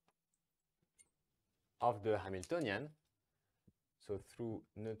of the Hamiltonian, so through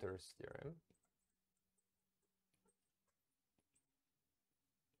Noether's theorem,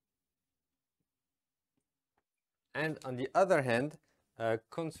 and on the other hand,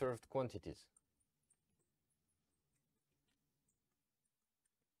 conserved quantities.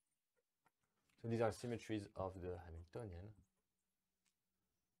 So these are symmetries of the Hamiltonian.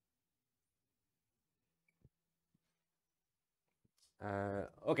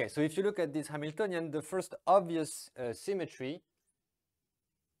 Okay, so if you look at this Hamiltonian, the first obvious symmetry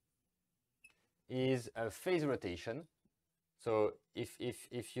is a phase rotation. So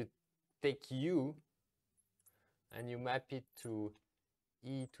if you take u and you map it to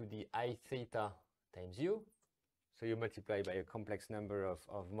e to the I theta times u, so you multiply by a complex number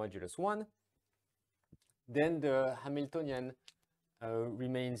of modulus 1, then the Hamiltonian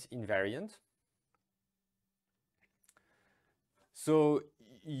remains invariant. So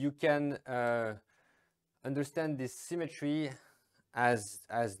you can understand this symmetry as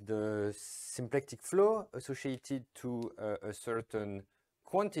the symplectic flow associated to a certain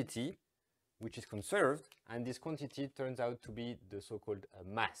quantity which is conserved, and this quantity turns out to be the so-called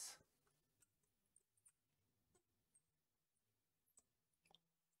mass.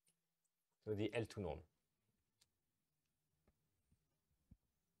 So the L2 norm.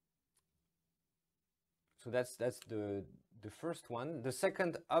 So that's the first one. The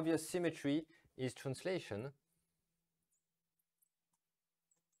second obvious symmetry is translation.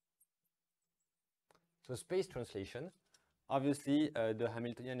 So space translation. Obviously, the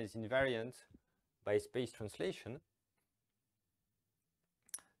Hamiltonian is invariant by space translation.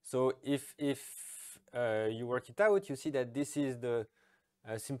 So if you work it out, you see that this is the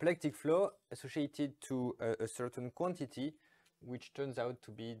symplectic flow associated to a certain quantity, which turns out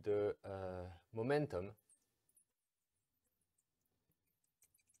to be the momentum,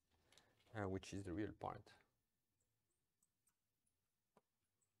 which is the real part.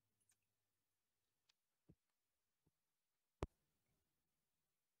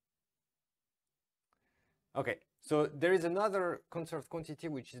 Okay, so there is another conserved quantity,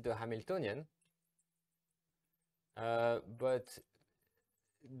 which is the Hamiltonian, but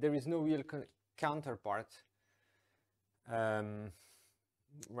there is no real counterpart.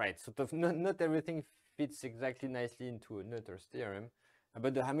 Right, sort of not everything fits exactly nicely into Noether's theorem,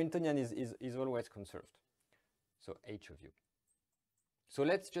 but the Hamiltonian is always conserved. So H of u. So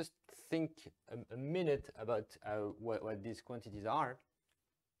let's just think a minute about what these quantities are.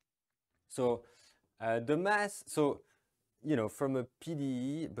 So the mass, so you know, from a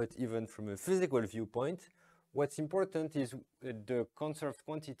PDE, but even from a physical viewpoint, what's important is the conserved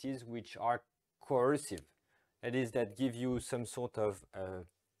quantities which are coercive. That is, that give you some sort of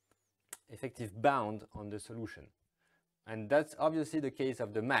effective bound on the solution. And that's obviously the case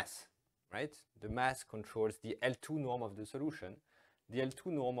of the mass, right? The mass controls the L2 norm of the solution. The L2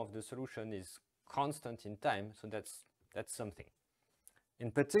 norm of the solution is constant in time, so that's something.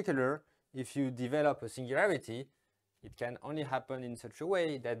 In particular, if you develop a singularity, it can only happen in such a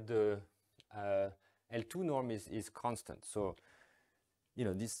way that the L2 norm is constant. So, you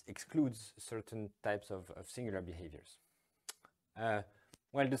know, this excludes certain types of singular behaviors.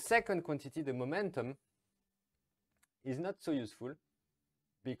 Well, the second quantity, the momentum, is not so useful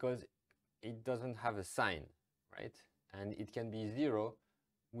because it doesn't have a sign, right? And it can be 0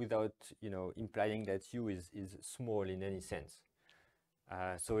 without, you know, implying that u is small in any sense.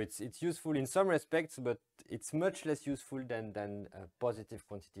 So it's useful in some respects, but it's much less useful than positive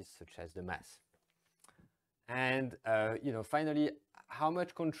quantities such as the mass. And you know, finally, how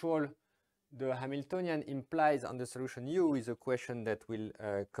much control the Hamiltonian implies on the solution u is a question that we'll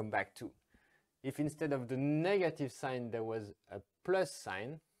come back to. If instead of the negative sign there was a plus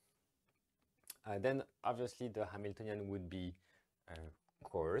sign, then obviously the Hamiltonian would be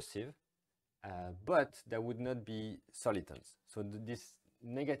coercive, but there would not be solitons. So this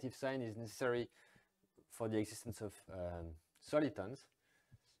negative sign is necessary for the existence of solitons,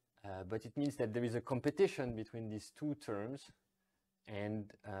 but it means that there is a competition between these two terms,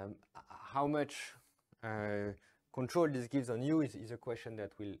 and how much control this gives on u is a question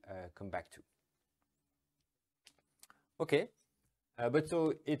that we'll come back to. Okay, but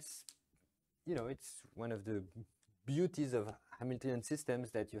so it's, you know, it's one of the beauties of Hamiltonian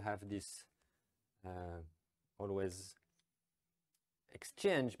systems that you have this always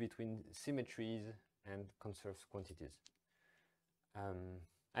exchange between symmetries and conserved quantities.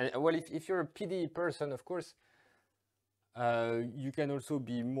 And well, if you're a PDE person, of course, you can also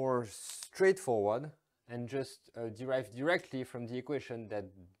be more straightforward and just derive directly from the equation that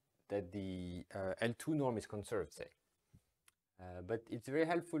the L2 norm is conserved, say. But it's very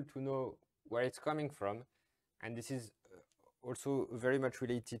helpful to know where it's coming from, and this is also very much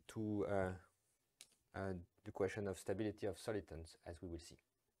related to the question of stability of solitons, as we will see.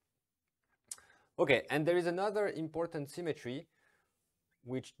 Okay, and there is another important symmetry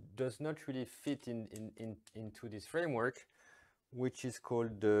which does not really fit into this framework, which is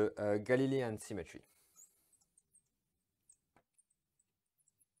called the Galilean symmetry.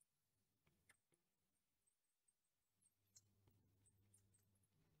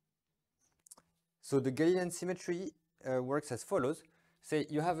 So the Galilean symmetry works as follows. Say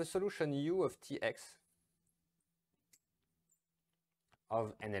you have a solution u of Tx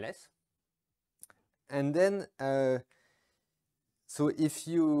of NLS. And then, so if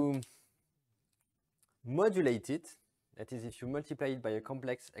you modulate it, that is, if you multiply it by a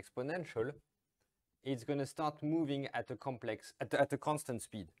complex exponential, it's going to start moving at a constant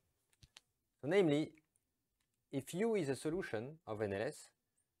speed. So namely, if u is a solution of NLS,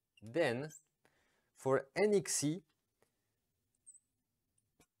 then for nxc,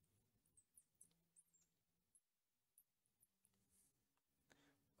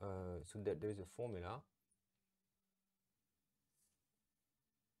 so there is a formula.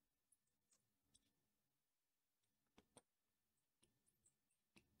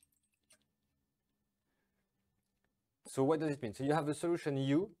 So what does it mean? So you have a solution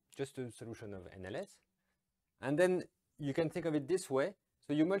u, just a solution of NLS, and then you can think of it this way.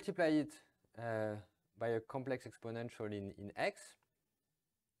 So you multiply it by a complex exponential in x.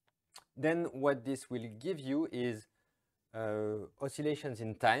 Then what this will give you is oscillations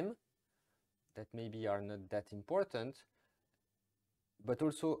in time that maybe are not that important, but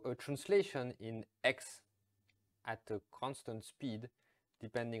also a translation in x at a constant speed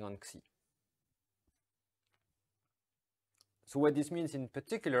depending on xi. So what this means in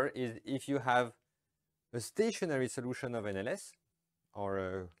particular is if you have a stationary solution of NLS,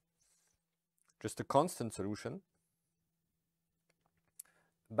 or just a constant solution,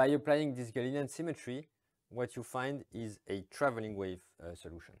 by applying this Galilean symmetry, what you find is a traveling wave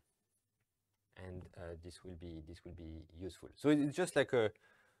solution, and this will be useful. So it's just like a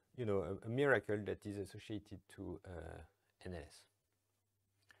miracle that is associated to NLS.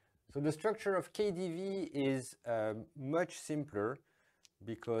 So the structure of KdV is much simpler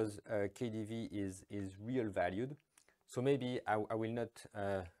because KdV is real valued. So maybe I will not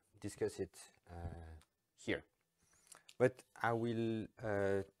discuss it here, but I will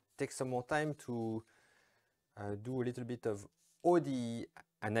take some more time to do a little bit of ODE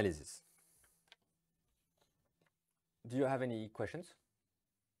analysis. Do you have any questions?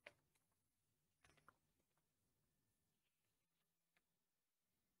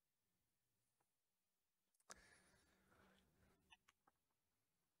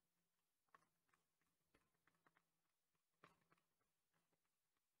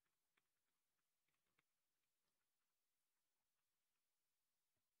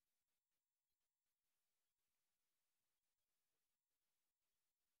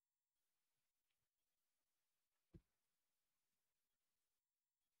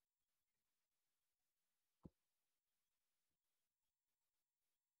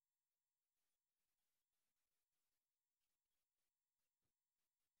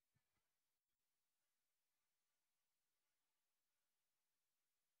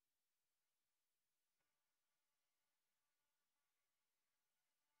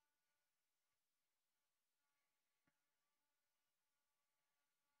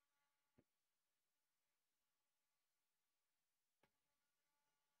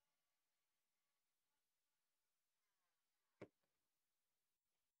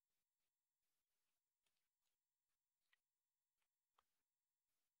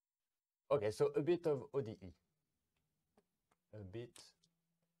 Okay, so a bit of ODE. A bit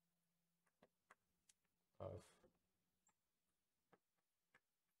of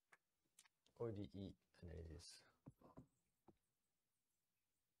ODE analysis.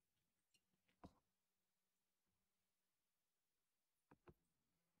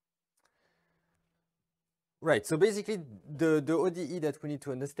 Right, so basically the ODE that we need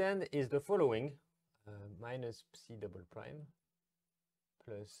to understand is the following. Minus psi double prime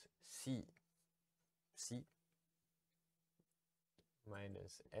plus c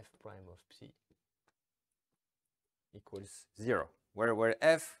minus f prime of psi equals 0, where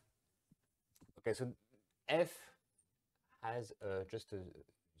f, okay, so f has just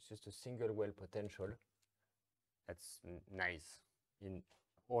a single well potential. That's nice in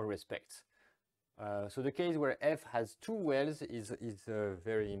all respects. So the case where f has two wells is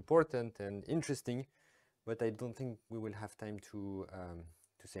very important and interesting, but I don't think we will have time to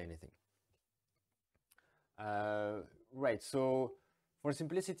say anything. Right, so for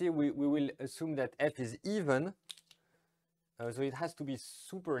simplicity, we will assume that f is even. So it has to be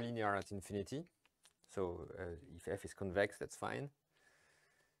super linear at infinity. So if f is convex, that's fine.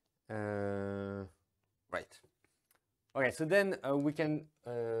 Right. Okay, so then we can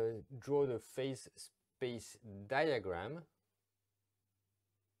draw the phase space diagram.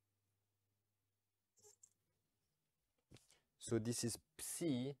 So this is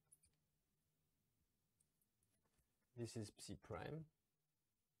psi. This is psi prime.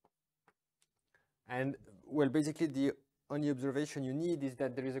 And well, basically the only observation you need is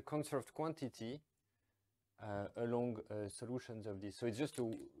that there is a conserved quantity along solutions of this. So it's just a,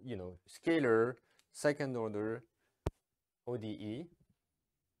 you know, scalar second order ODE.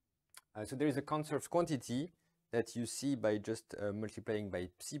 So there is a conserved quantity that you see by just multiplying by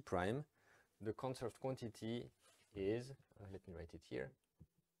psi prime. The conserved quantity is, let me write it here.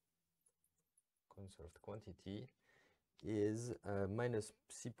 Conserved quantity is minus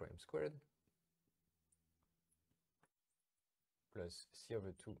psi prime squared plus c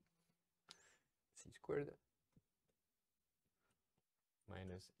over 2 c squared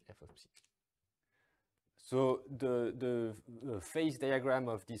minus f of psi. So the phase diagram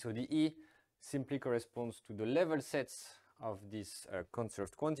of this ODE simply corresponds to the level sets of these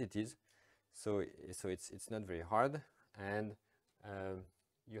conserved quantities. So it's not very hard, and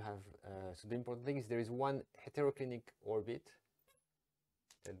you have so the important thing is there is one heteroclinic orbit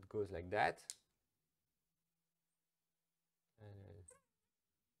that goes like that.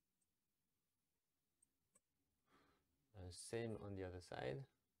 Same on the other side.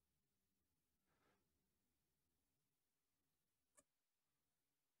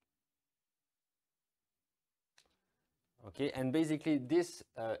 Okay, and basically this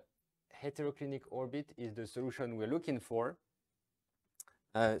heteroclinic orbit is the solution we're looking for.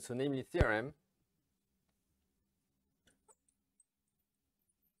 So namely theorem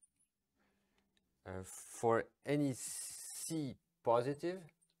for any C positive,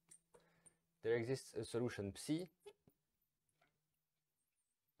 there exists a solution psi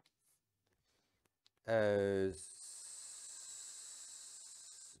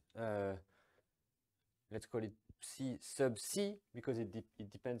let's call it psi sub C because it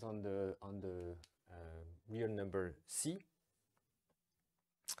depends on the real number C.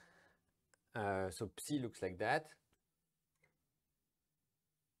 So psi looks like that,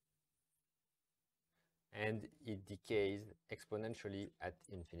 and it decays exponentially at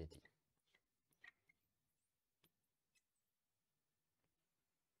infinity.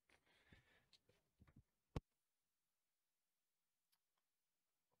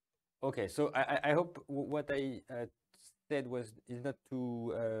 Okay, so I hope what I said is not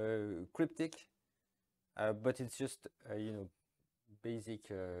too cryptic, but it's just you know, basic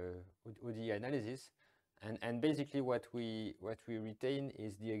ODE analysis, and basically what we retain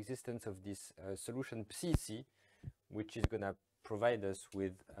is the existence of this solution psi, which is gonna provide us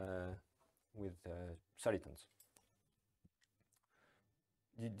with solitons.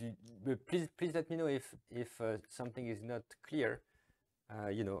 Please let me know if something is not clear.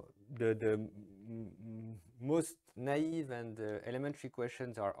 You know, the most naive and elementary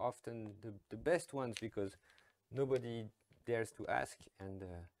questions are often the best ones because nobody dares to ask, and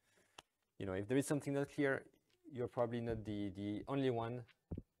you know, if there is something not clear, you're probably not the only one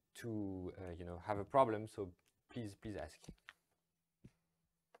to you know, have a problem. So please ask.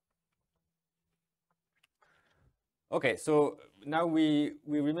 Okay, so now we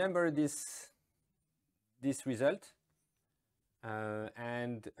remember this result.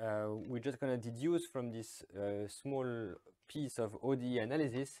 And we're just going to deduce from this small piece of ODE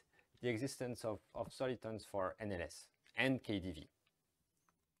analysis the existence of solitons for NLS and KDV.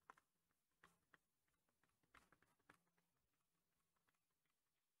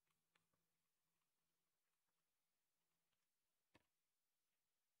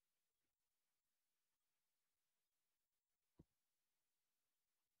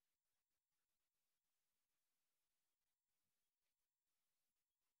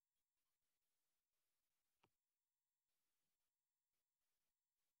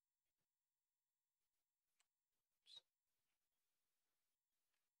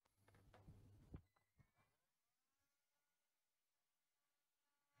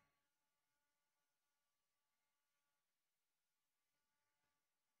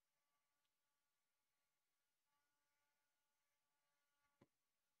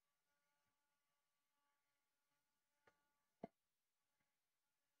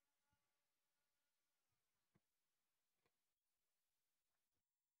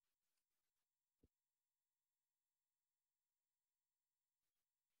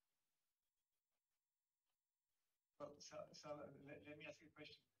 let me ask you a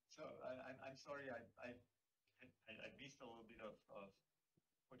question. So I'm sorry, I missed a little bit of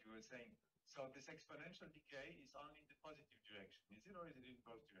what you were saying. So this exponential decay is only in the positive direction, is it, or is it in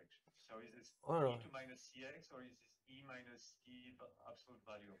both directions? So is this e to minus cx, or is this e minus t absolute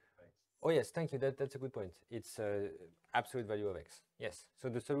value of x? Oh yes, thank you. That's a good point. It's absolute value of x. Yes. So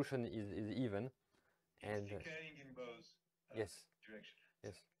the solution is even, and it's decaying in both yes directions.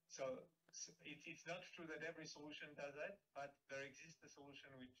 Yes. So it's not true that every solution does that, but there exists a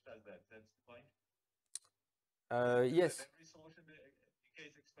solution which does that. That's the point. Yes. That every solution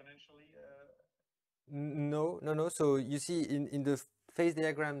decays exponentially. No. So you see, in the phase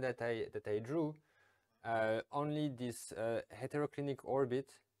diagram that I drew, only this heteroclinic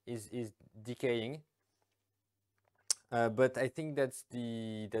orbit is decaying. But I think that's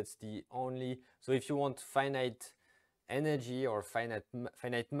the only. So if you want finite energy or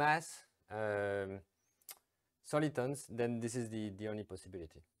finite mass solitons, then this is the only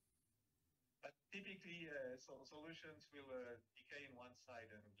possibility. But typically, solutions will decay in one side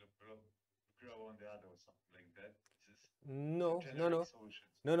and grow on the other, or something like that. No.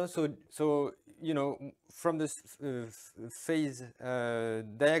 Solutions. So you know, from this phase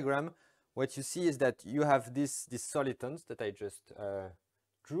diagram, what you see is that you have these solitons that I just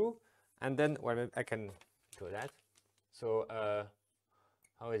drew, and then well, I can do that. So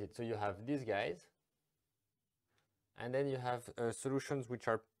how is it? So you have these guys, and then you have solutions which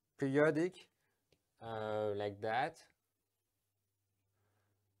are periodic, like that.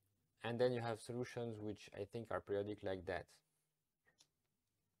 And then you have solutions which I think are periodic like that.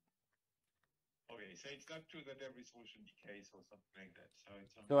 Okay, so it's not true that every solution decays or something like that.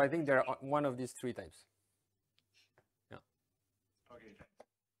 So I think there are one of these three types. Yeah. Okay, thanks.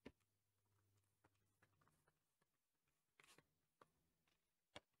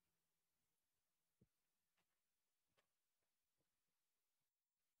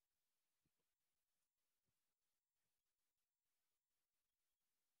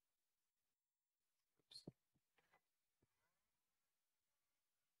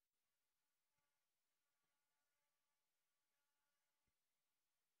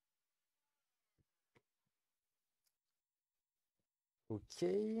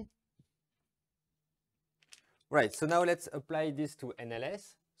 Okay. Right, so now let's apply this to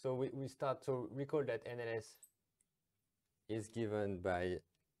NLS. So we start to recall that NLS is given by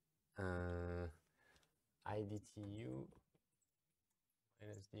I dtu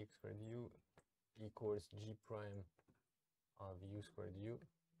minus dx squared u equals g prime of u squared u.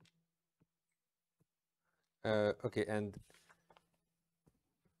 Okay, and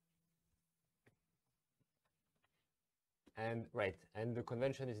right, and the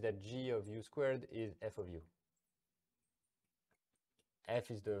convention is that g of u squared is f of u.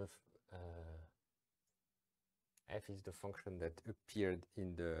 F is the function that appeared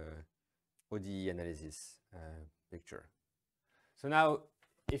in the ODE analysis picture. So now,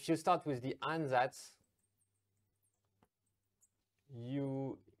 if you start with the ansatz,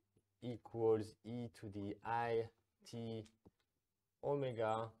 u equals e to the I t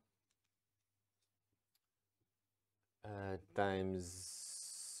omega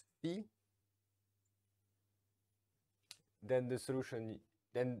times phi, then the solution,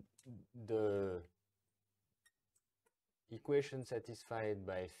 then the equation satisfied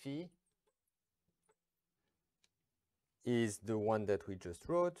by phi is the one that we just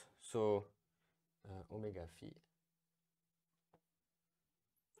wrote. So omega phi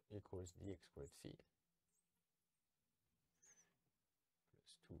equals dx squared phi plus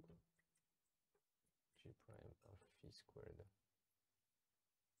 2 g prime of phi squared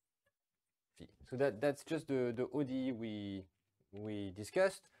phi. So that's just the ODE we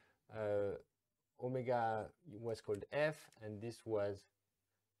discussed. Omega was called f, and this was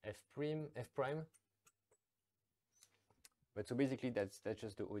f prime. But so basically that's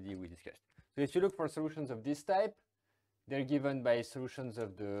just the ODE we discussed. So if you look for solutions of this type, they're given by solutions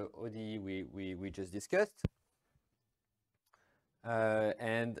of the ODE we just discussed.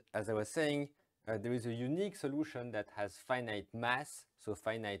 And as I was saying, there is a unique solution that has finite mass, so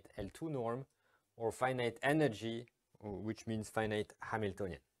finite L2 norm, or finite energy, which means finite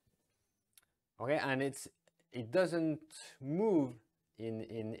Hamiltonian. Okay, and it doesn't move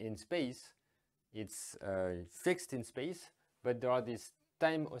in space. It's fixed in space, but there are these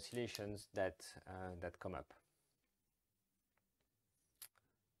time oscillations that come up.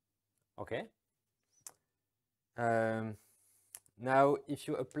 Okay. Now, if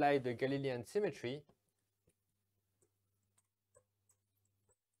you apply the Galilean symmetry,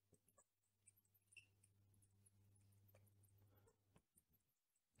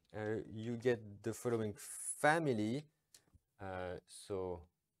 you get the following family. So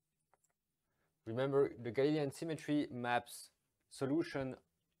remember, the Galilean symmetry maps solutions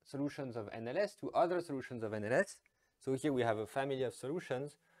of NLS to other solutions of NLS. So here we have a family of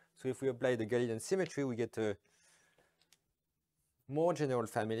solutions. So if we apply the Galilean symmetry, we get a more general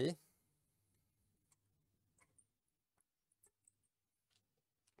family.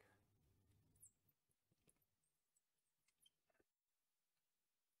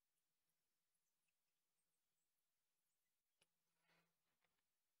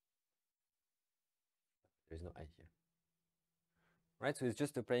 There's no I here. Right, so it's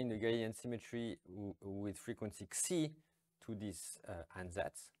just applying the Galilean symmetry with frequency xi to these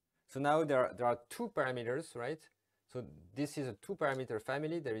ansatz. So now there are two parameters, right? So this is a two-parameter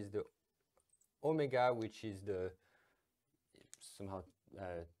family. There is the omega, which is the somehow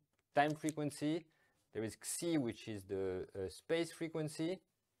time frequency. There is xi, which is the space frequency.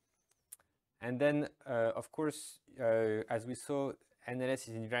 And then, of course, as we saw, NLS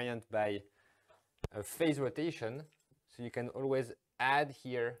is invariant by phase rotation. So you can always add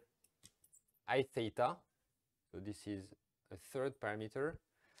here I theta. So this is a third parameter.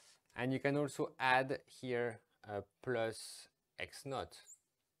 And you can also add here plus x naught,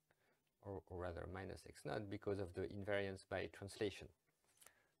 or rather minus x naught, because of the invariance by translation.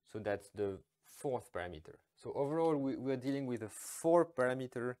 So that's the fourth parameter. So overall, we're dealing with a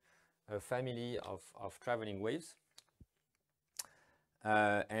 4-parameter family of traveling waves.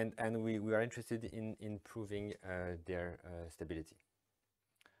 And we are interested in proving their stability.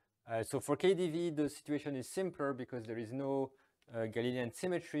 So for KDV, the situation is simpler because there is no Galilean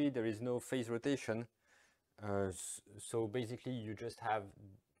symmetry, there is no phase rotation. So basically, you just have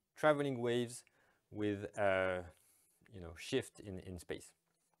traveling waves with shift in space.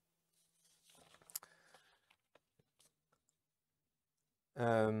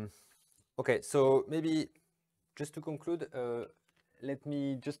 Okay, so maybe just to conclude, let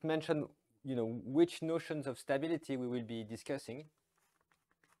me just mention, which notions of stability we will be discussing.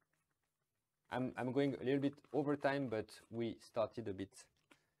 I'm going a little bit over time, but we started a bit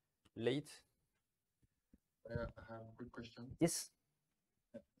late. I have a quick question. Yes.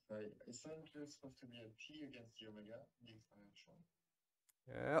 Isn't there supposed to be a T against the omega in the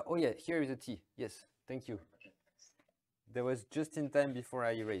exponential? Oh yeah, here is a T. Yes, thank you. Okay, thanks. That was just in time before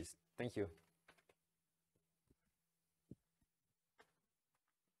I erased. Thank you.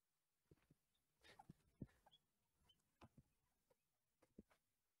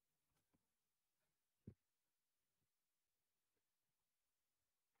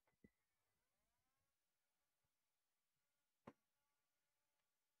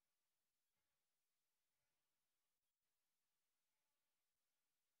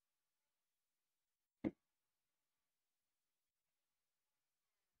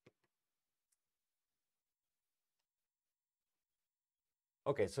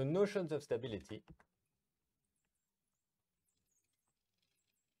 Okay, so notions of stability.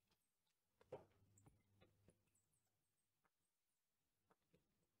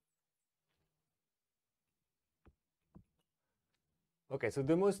 Okay, so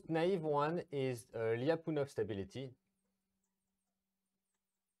the most naive one is Lyapunov stability,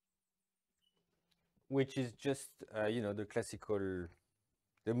 which is just the classical,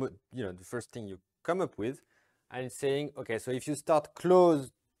 the first thing you come up with, and it's saying, okay, so if you start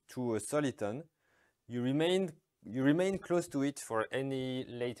close to a soliton, you remain close to it for any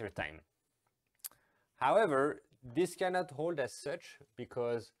later time. However, this cannot hold as such,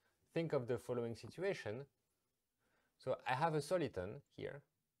 because think of the following situation. So I have a soliton here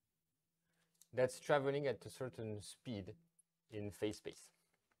that's traveling at a certain speed in phase space.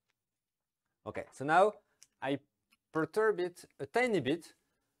 Okay, so now I perturb it a tiny bit,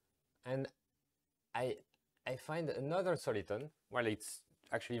 and I find another soliton. Well, it's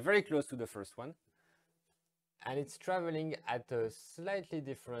actually very close to the first one, and it's traveling at a slightly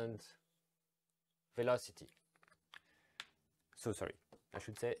different velocity. So sorry, I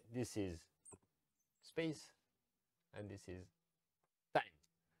should say this is space, and this is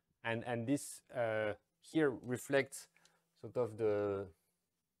time. And this here reflects sort of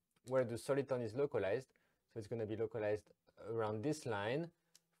where the soliton is localized. So it's going to be localized around this line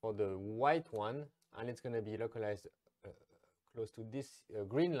for the white one, and it's going to be localized close to this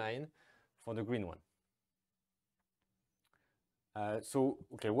green line for the green one. So,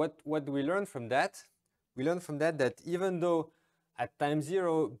 okay, what do we learn from that? We learn from that even though at time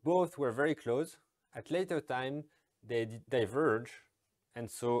 0 both were very close, at later time they diverge, and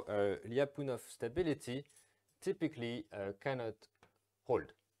so Lyapunov stability typically cannot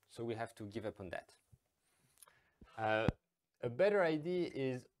hold. So we have to give up on that. A better idea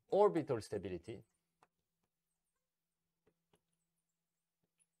is orbital stability.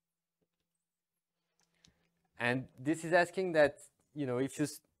 And this is asking that, you know, if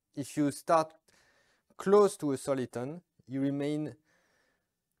you start close to a soliton, you remain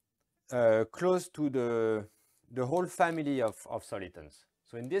close to the whole family of solitons.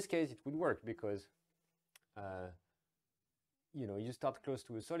 So in this case, it would work because, you know, you start close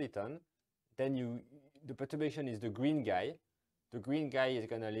to a soliton, then the perturbation is the green guy. The green guy is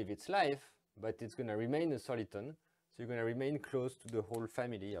going to live its life, but it's going to remain a soliton. So you're going to remain close to the whole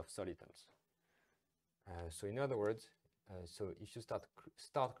family of solitons. So in other words, so if you start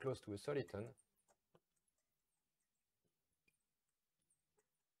close to a soliton,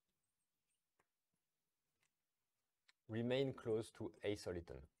 remain close to a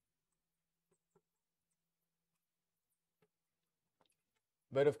soliton.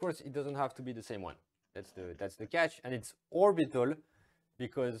 But of course, it doesn't have to be the same one. That's the catch, and it's orbital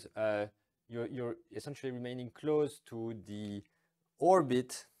because you're essentially remaining close to the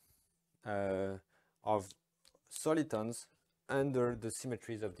orbit of solitons under the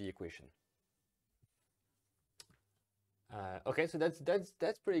symmetries of the equation. Okay, so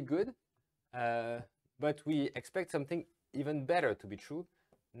that's pretty good, but we expect something even better to be true,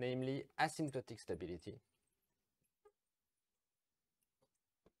 namely asymptotic stability.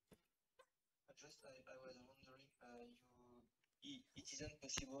 I was wondering, it isn't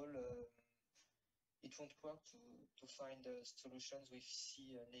possible, it won't work to find solutions with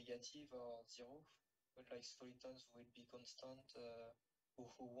C negative or 0, but like solitons will be constant, who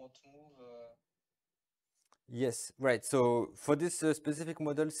won't move. Yes, right. So for this specific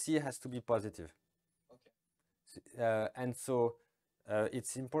model, C has to be positive. Okay. And so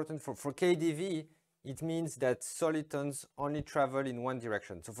it's important for KDV, it means that solitons only travel in one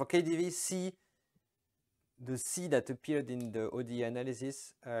direction. So for KDV, C, the C that appeared in the ODE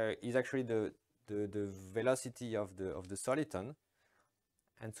analysis is actually the velocity of the soliton.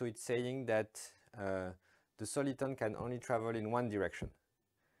 And so it's saying that the soliton can only travel in one direction.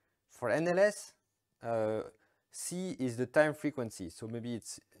 For NLS, C is the time frequency, so maybe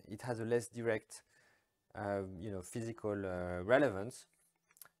it has a less direct, you know, physical relevance,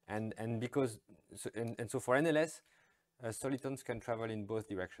 and because so for NLS, solitons can travel in both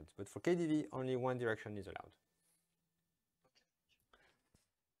directions, but for KDV, only one direction is allowed.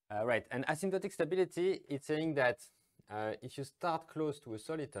 Right, and asymptotic stability, it's saying that if you start close to a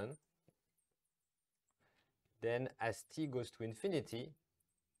soliton, then as t goes to infinity,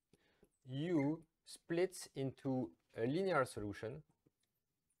 U splits into a linear solution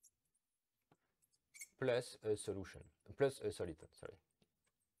plus a soliton, sorry.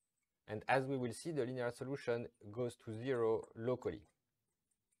 And as we will see, the linear solution goes to 0 locally.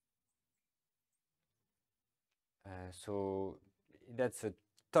 So that's a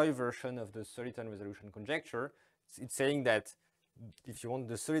toy version of the Soliton resolution conjecture. It's saying that if you want,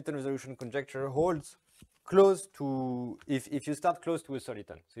 the Soliton resolution conjecture holds close to, if you start close to a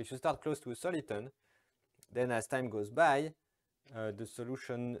soliton. So if you start close to a soliton, then as time goes by, the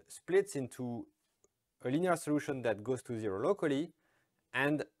solution splits into a linear solution that goes to 0 locally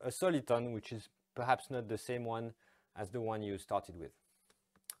and a soliton, which is perhaps not the same one as the one you started with.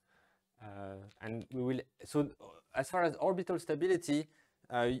 And we will, so as far as orbital stability,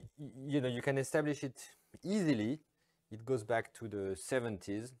 you know, you can establish it easily. It goes back to the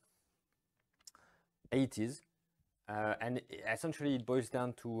 70s, 80s, and essentially it boils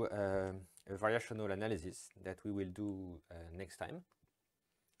down to a variational analysis that we will do next time.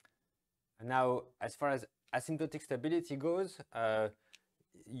 And now, as far as asymptotic stability goes,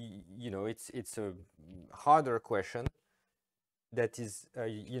 you know, it's a harder question that is,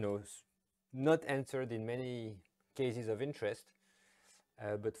 you know, not answered in many cases of interest,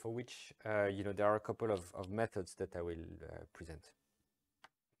 but for which, you know, there are a couple of methods that I will present.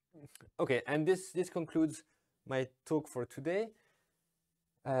 Okay, and this concludes my talk for today.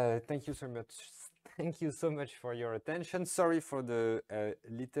 Thank you so much. Thank you so much for your attention. Sorry for the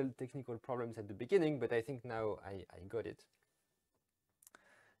little technical problems at the beginning, but I think now I got it.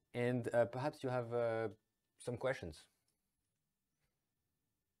 And perhaps you have some questions.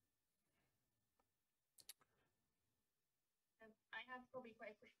 I have probably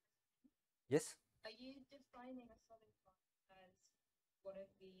quite a quick question. Yes? Are you defining a solid part as one of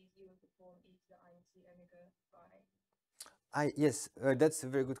these you would perform e to the I to omega by? Yes, that's a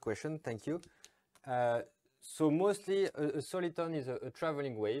very good question. Thank you. So mostly a soliton is a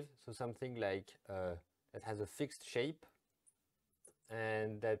traveling wave, so something like that has a fixed shape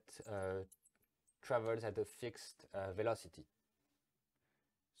and that travels at a fixed velocity.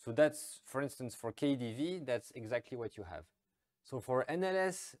 So that's, for instance, for KDV, that's exactly what you have. So for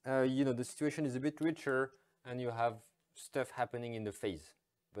NLS, you know, the situation is a bit richer and you have stuff happening in the phase,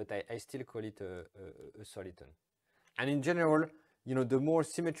 but I still call it a soliton. And in general, you know, the more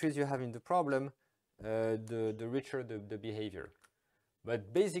symmetries you have in the problem, the richer the behavior.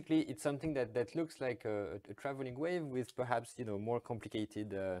 But basically, it's something that looks like a traveling wave with perhaps, you know, more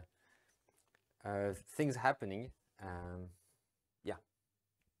complicated things happening. Yeah.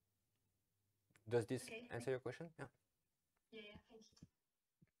 Does this answer your question? Yeah. Yeah, thank you.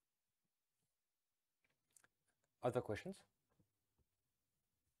 Other questions?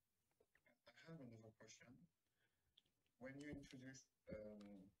 I have another question. When you introduced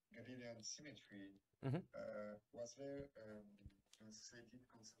Galilean symmetry, was there an associated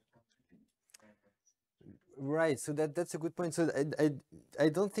concept quantity? Right, so that's a good point. So I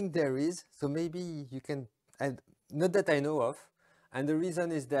don't think there is. So maybe you can, not that I know of. And the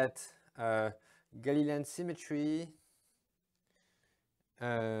reason is that Galilean symmetry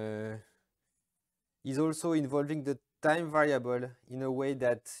is also involving the time variable in a way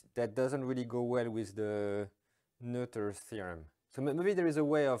that doesn't really go well with the Noether's theorem. So maybe there is a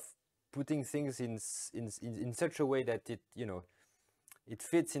way of putting things in such a way that it, you know, it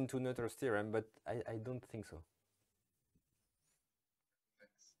fits into Noether's theorem, but I don't think so.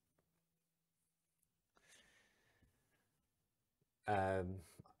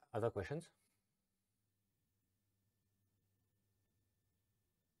 Other questions?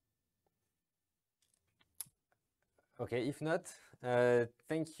 Okay, if not,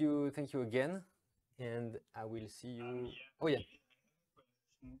 thank you again, and I will see you. Oh yeah.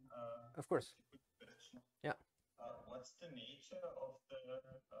 Of course. Yeah. What's the nature of the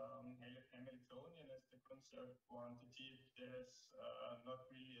Hamiltonian as the conserved quantity if there's not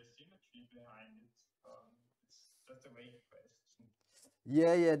really a symmetry behind it? It's just a vague question.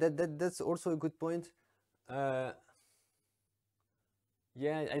 Yeah, that's also a good point.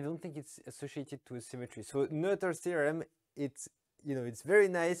 Yeah, I don't think it's associated to a symmetry. So Noether's theorem, it's, you know, it's very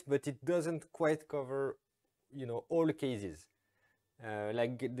nice, but it doesn't quite cover, you know, all cases.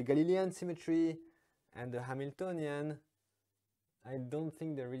 Like the Galilean symmetry and the Hamiltonian, I don't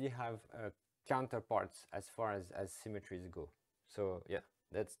think they really have counterparts as far as symmetries go. So yeah,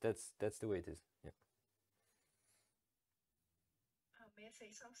 that's the way it is. Yeah. May I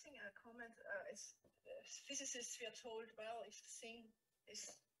say something? A comment. As physicists, we are told, well, if the thing is,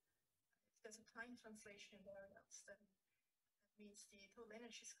 if there's a time translation invariance, then that means the total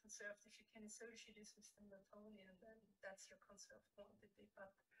energy is conserved. If you can associate this with the Hamiltonian, then that's your conserved quantity.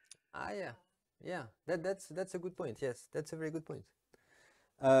 But yeah, that's a good point. Yes, that's a very good point.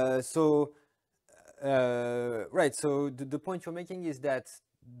 Right. So the point you're making is that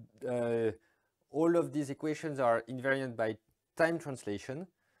all of these equations are invariant by time translation,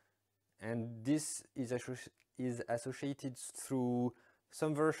 and this is associated through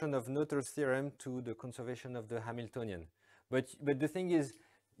some version of Noether's theorem to the conservation of the Hamiltonian. But the thing is,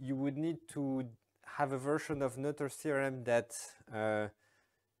 you would need to have a version of Noether's theorem that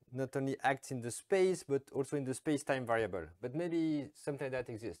not only acts in the space, but also in the space-time variable. But maybe something like that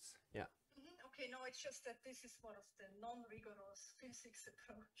exists. Yeah. Okay, no, it's just that this is one of the non-rigorous physics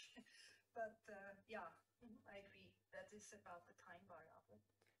approach. But yeah, I agree. That is about the time variable.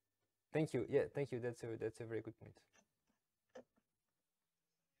 Thank you. Yeah, thank you. That's a very good point.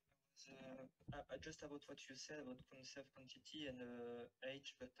 Just about what you said about conserved quantity and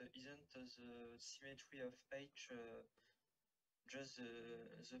H, but isn't the symmetry of H just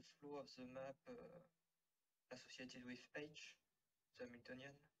the flow of the map associated with H, the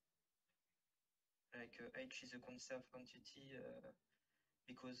Hamiltonian? Like H is a conserved quantity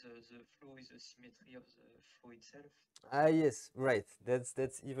because the flow is the symmetry of the flow itself. Yes, right.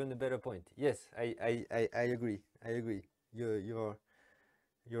 That's even a better point. Yes, I agree. I agree.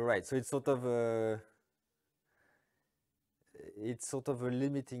 You're right. So it's sort of a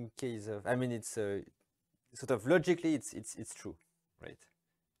limiting case of. I mean, it's sort of logically it's true, right?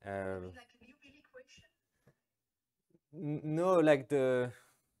 Like a Newton equation? No, like the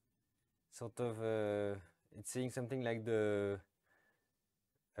sort of it's saying something like the.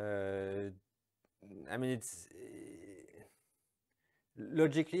 I mean, it's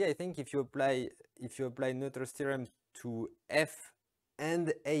logically. I think if you apply Noether's theorem to F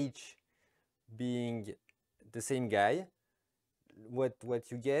and H being the same guy,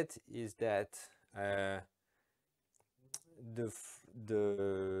 what you get is that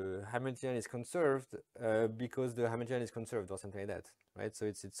the Hamiltonian is conserved because the Hamiltonian is conserved or something like that, right? So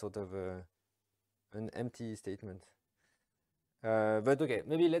it's sort of an empty statement. But okay,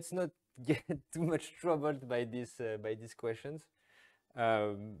 maybe let's not get too much troubled by these questions.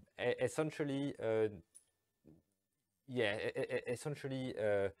 Essentially, yeah, essentially,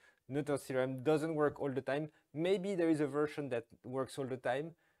 Noether's theorem doesn't work all the time. Maybe there is a version that works all the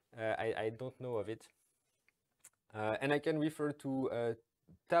time. I don't know of it. And I can refer to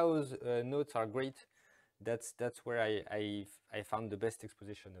Tao's notes are great. That's where I found the best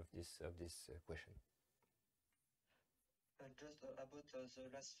exposition of this question. Just about the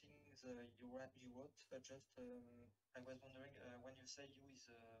last things you wrote, I was wondering when you say U is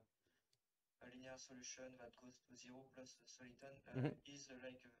a linear solution that goes to 0 plus a soliton, is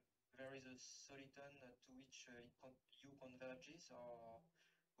like there is a soliton to which U converges, or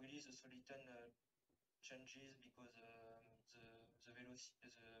really the soliton changes because the velocity,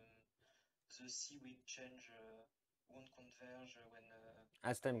 the C will change, won't converge when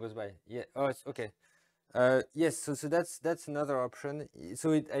as time goes by. Yeah. Oh, okay. Yes. So that's another option.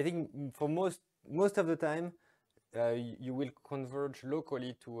 So I think for most of the time, you will converge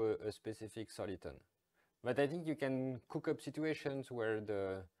locally to a specific soliton. But I think you can cook up situations where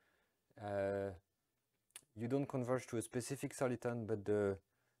you don't converge to a specific soliton, but the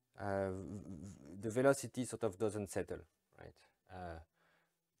velocity sort of doesn't settle, right?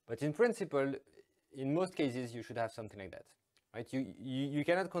 But in principle, in most cases, you should have something like that, right? You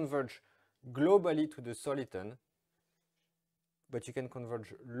cannot converge globally to the soliton, but you can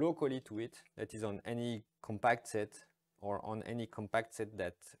converge locally to it, that is on any compact set or on any compact set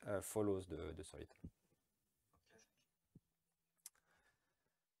that follows the soliton.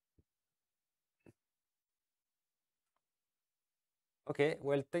 Okay,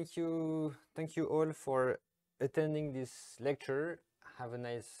 well, thank you all for attending this lecture. Have a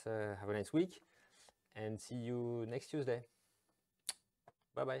nice week, and see you next Tuesday.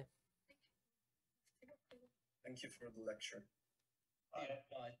 Bye-bye. Thank you for the lecture. Bye.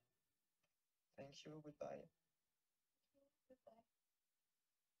 Bye. Thank you, goodbye.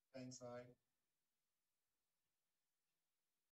 Thanks, bye.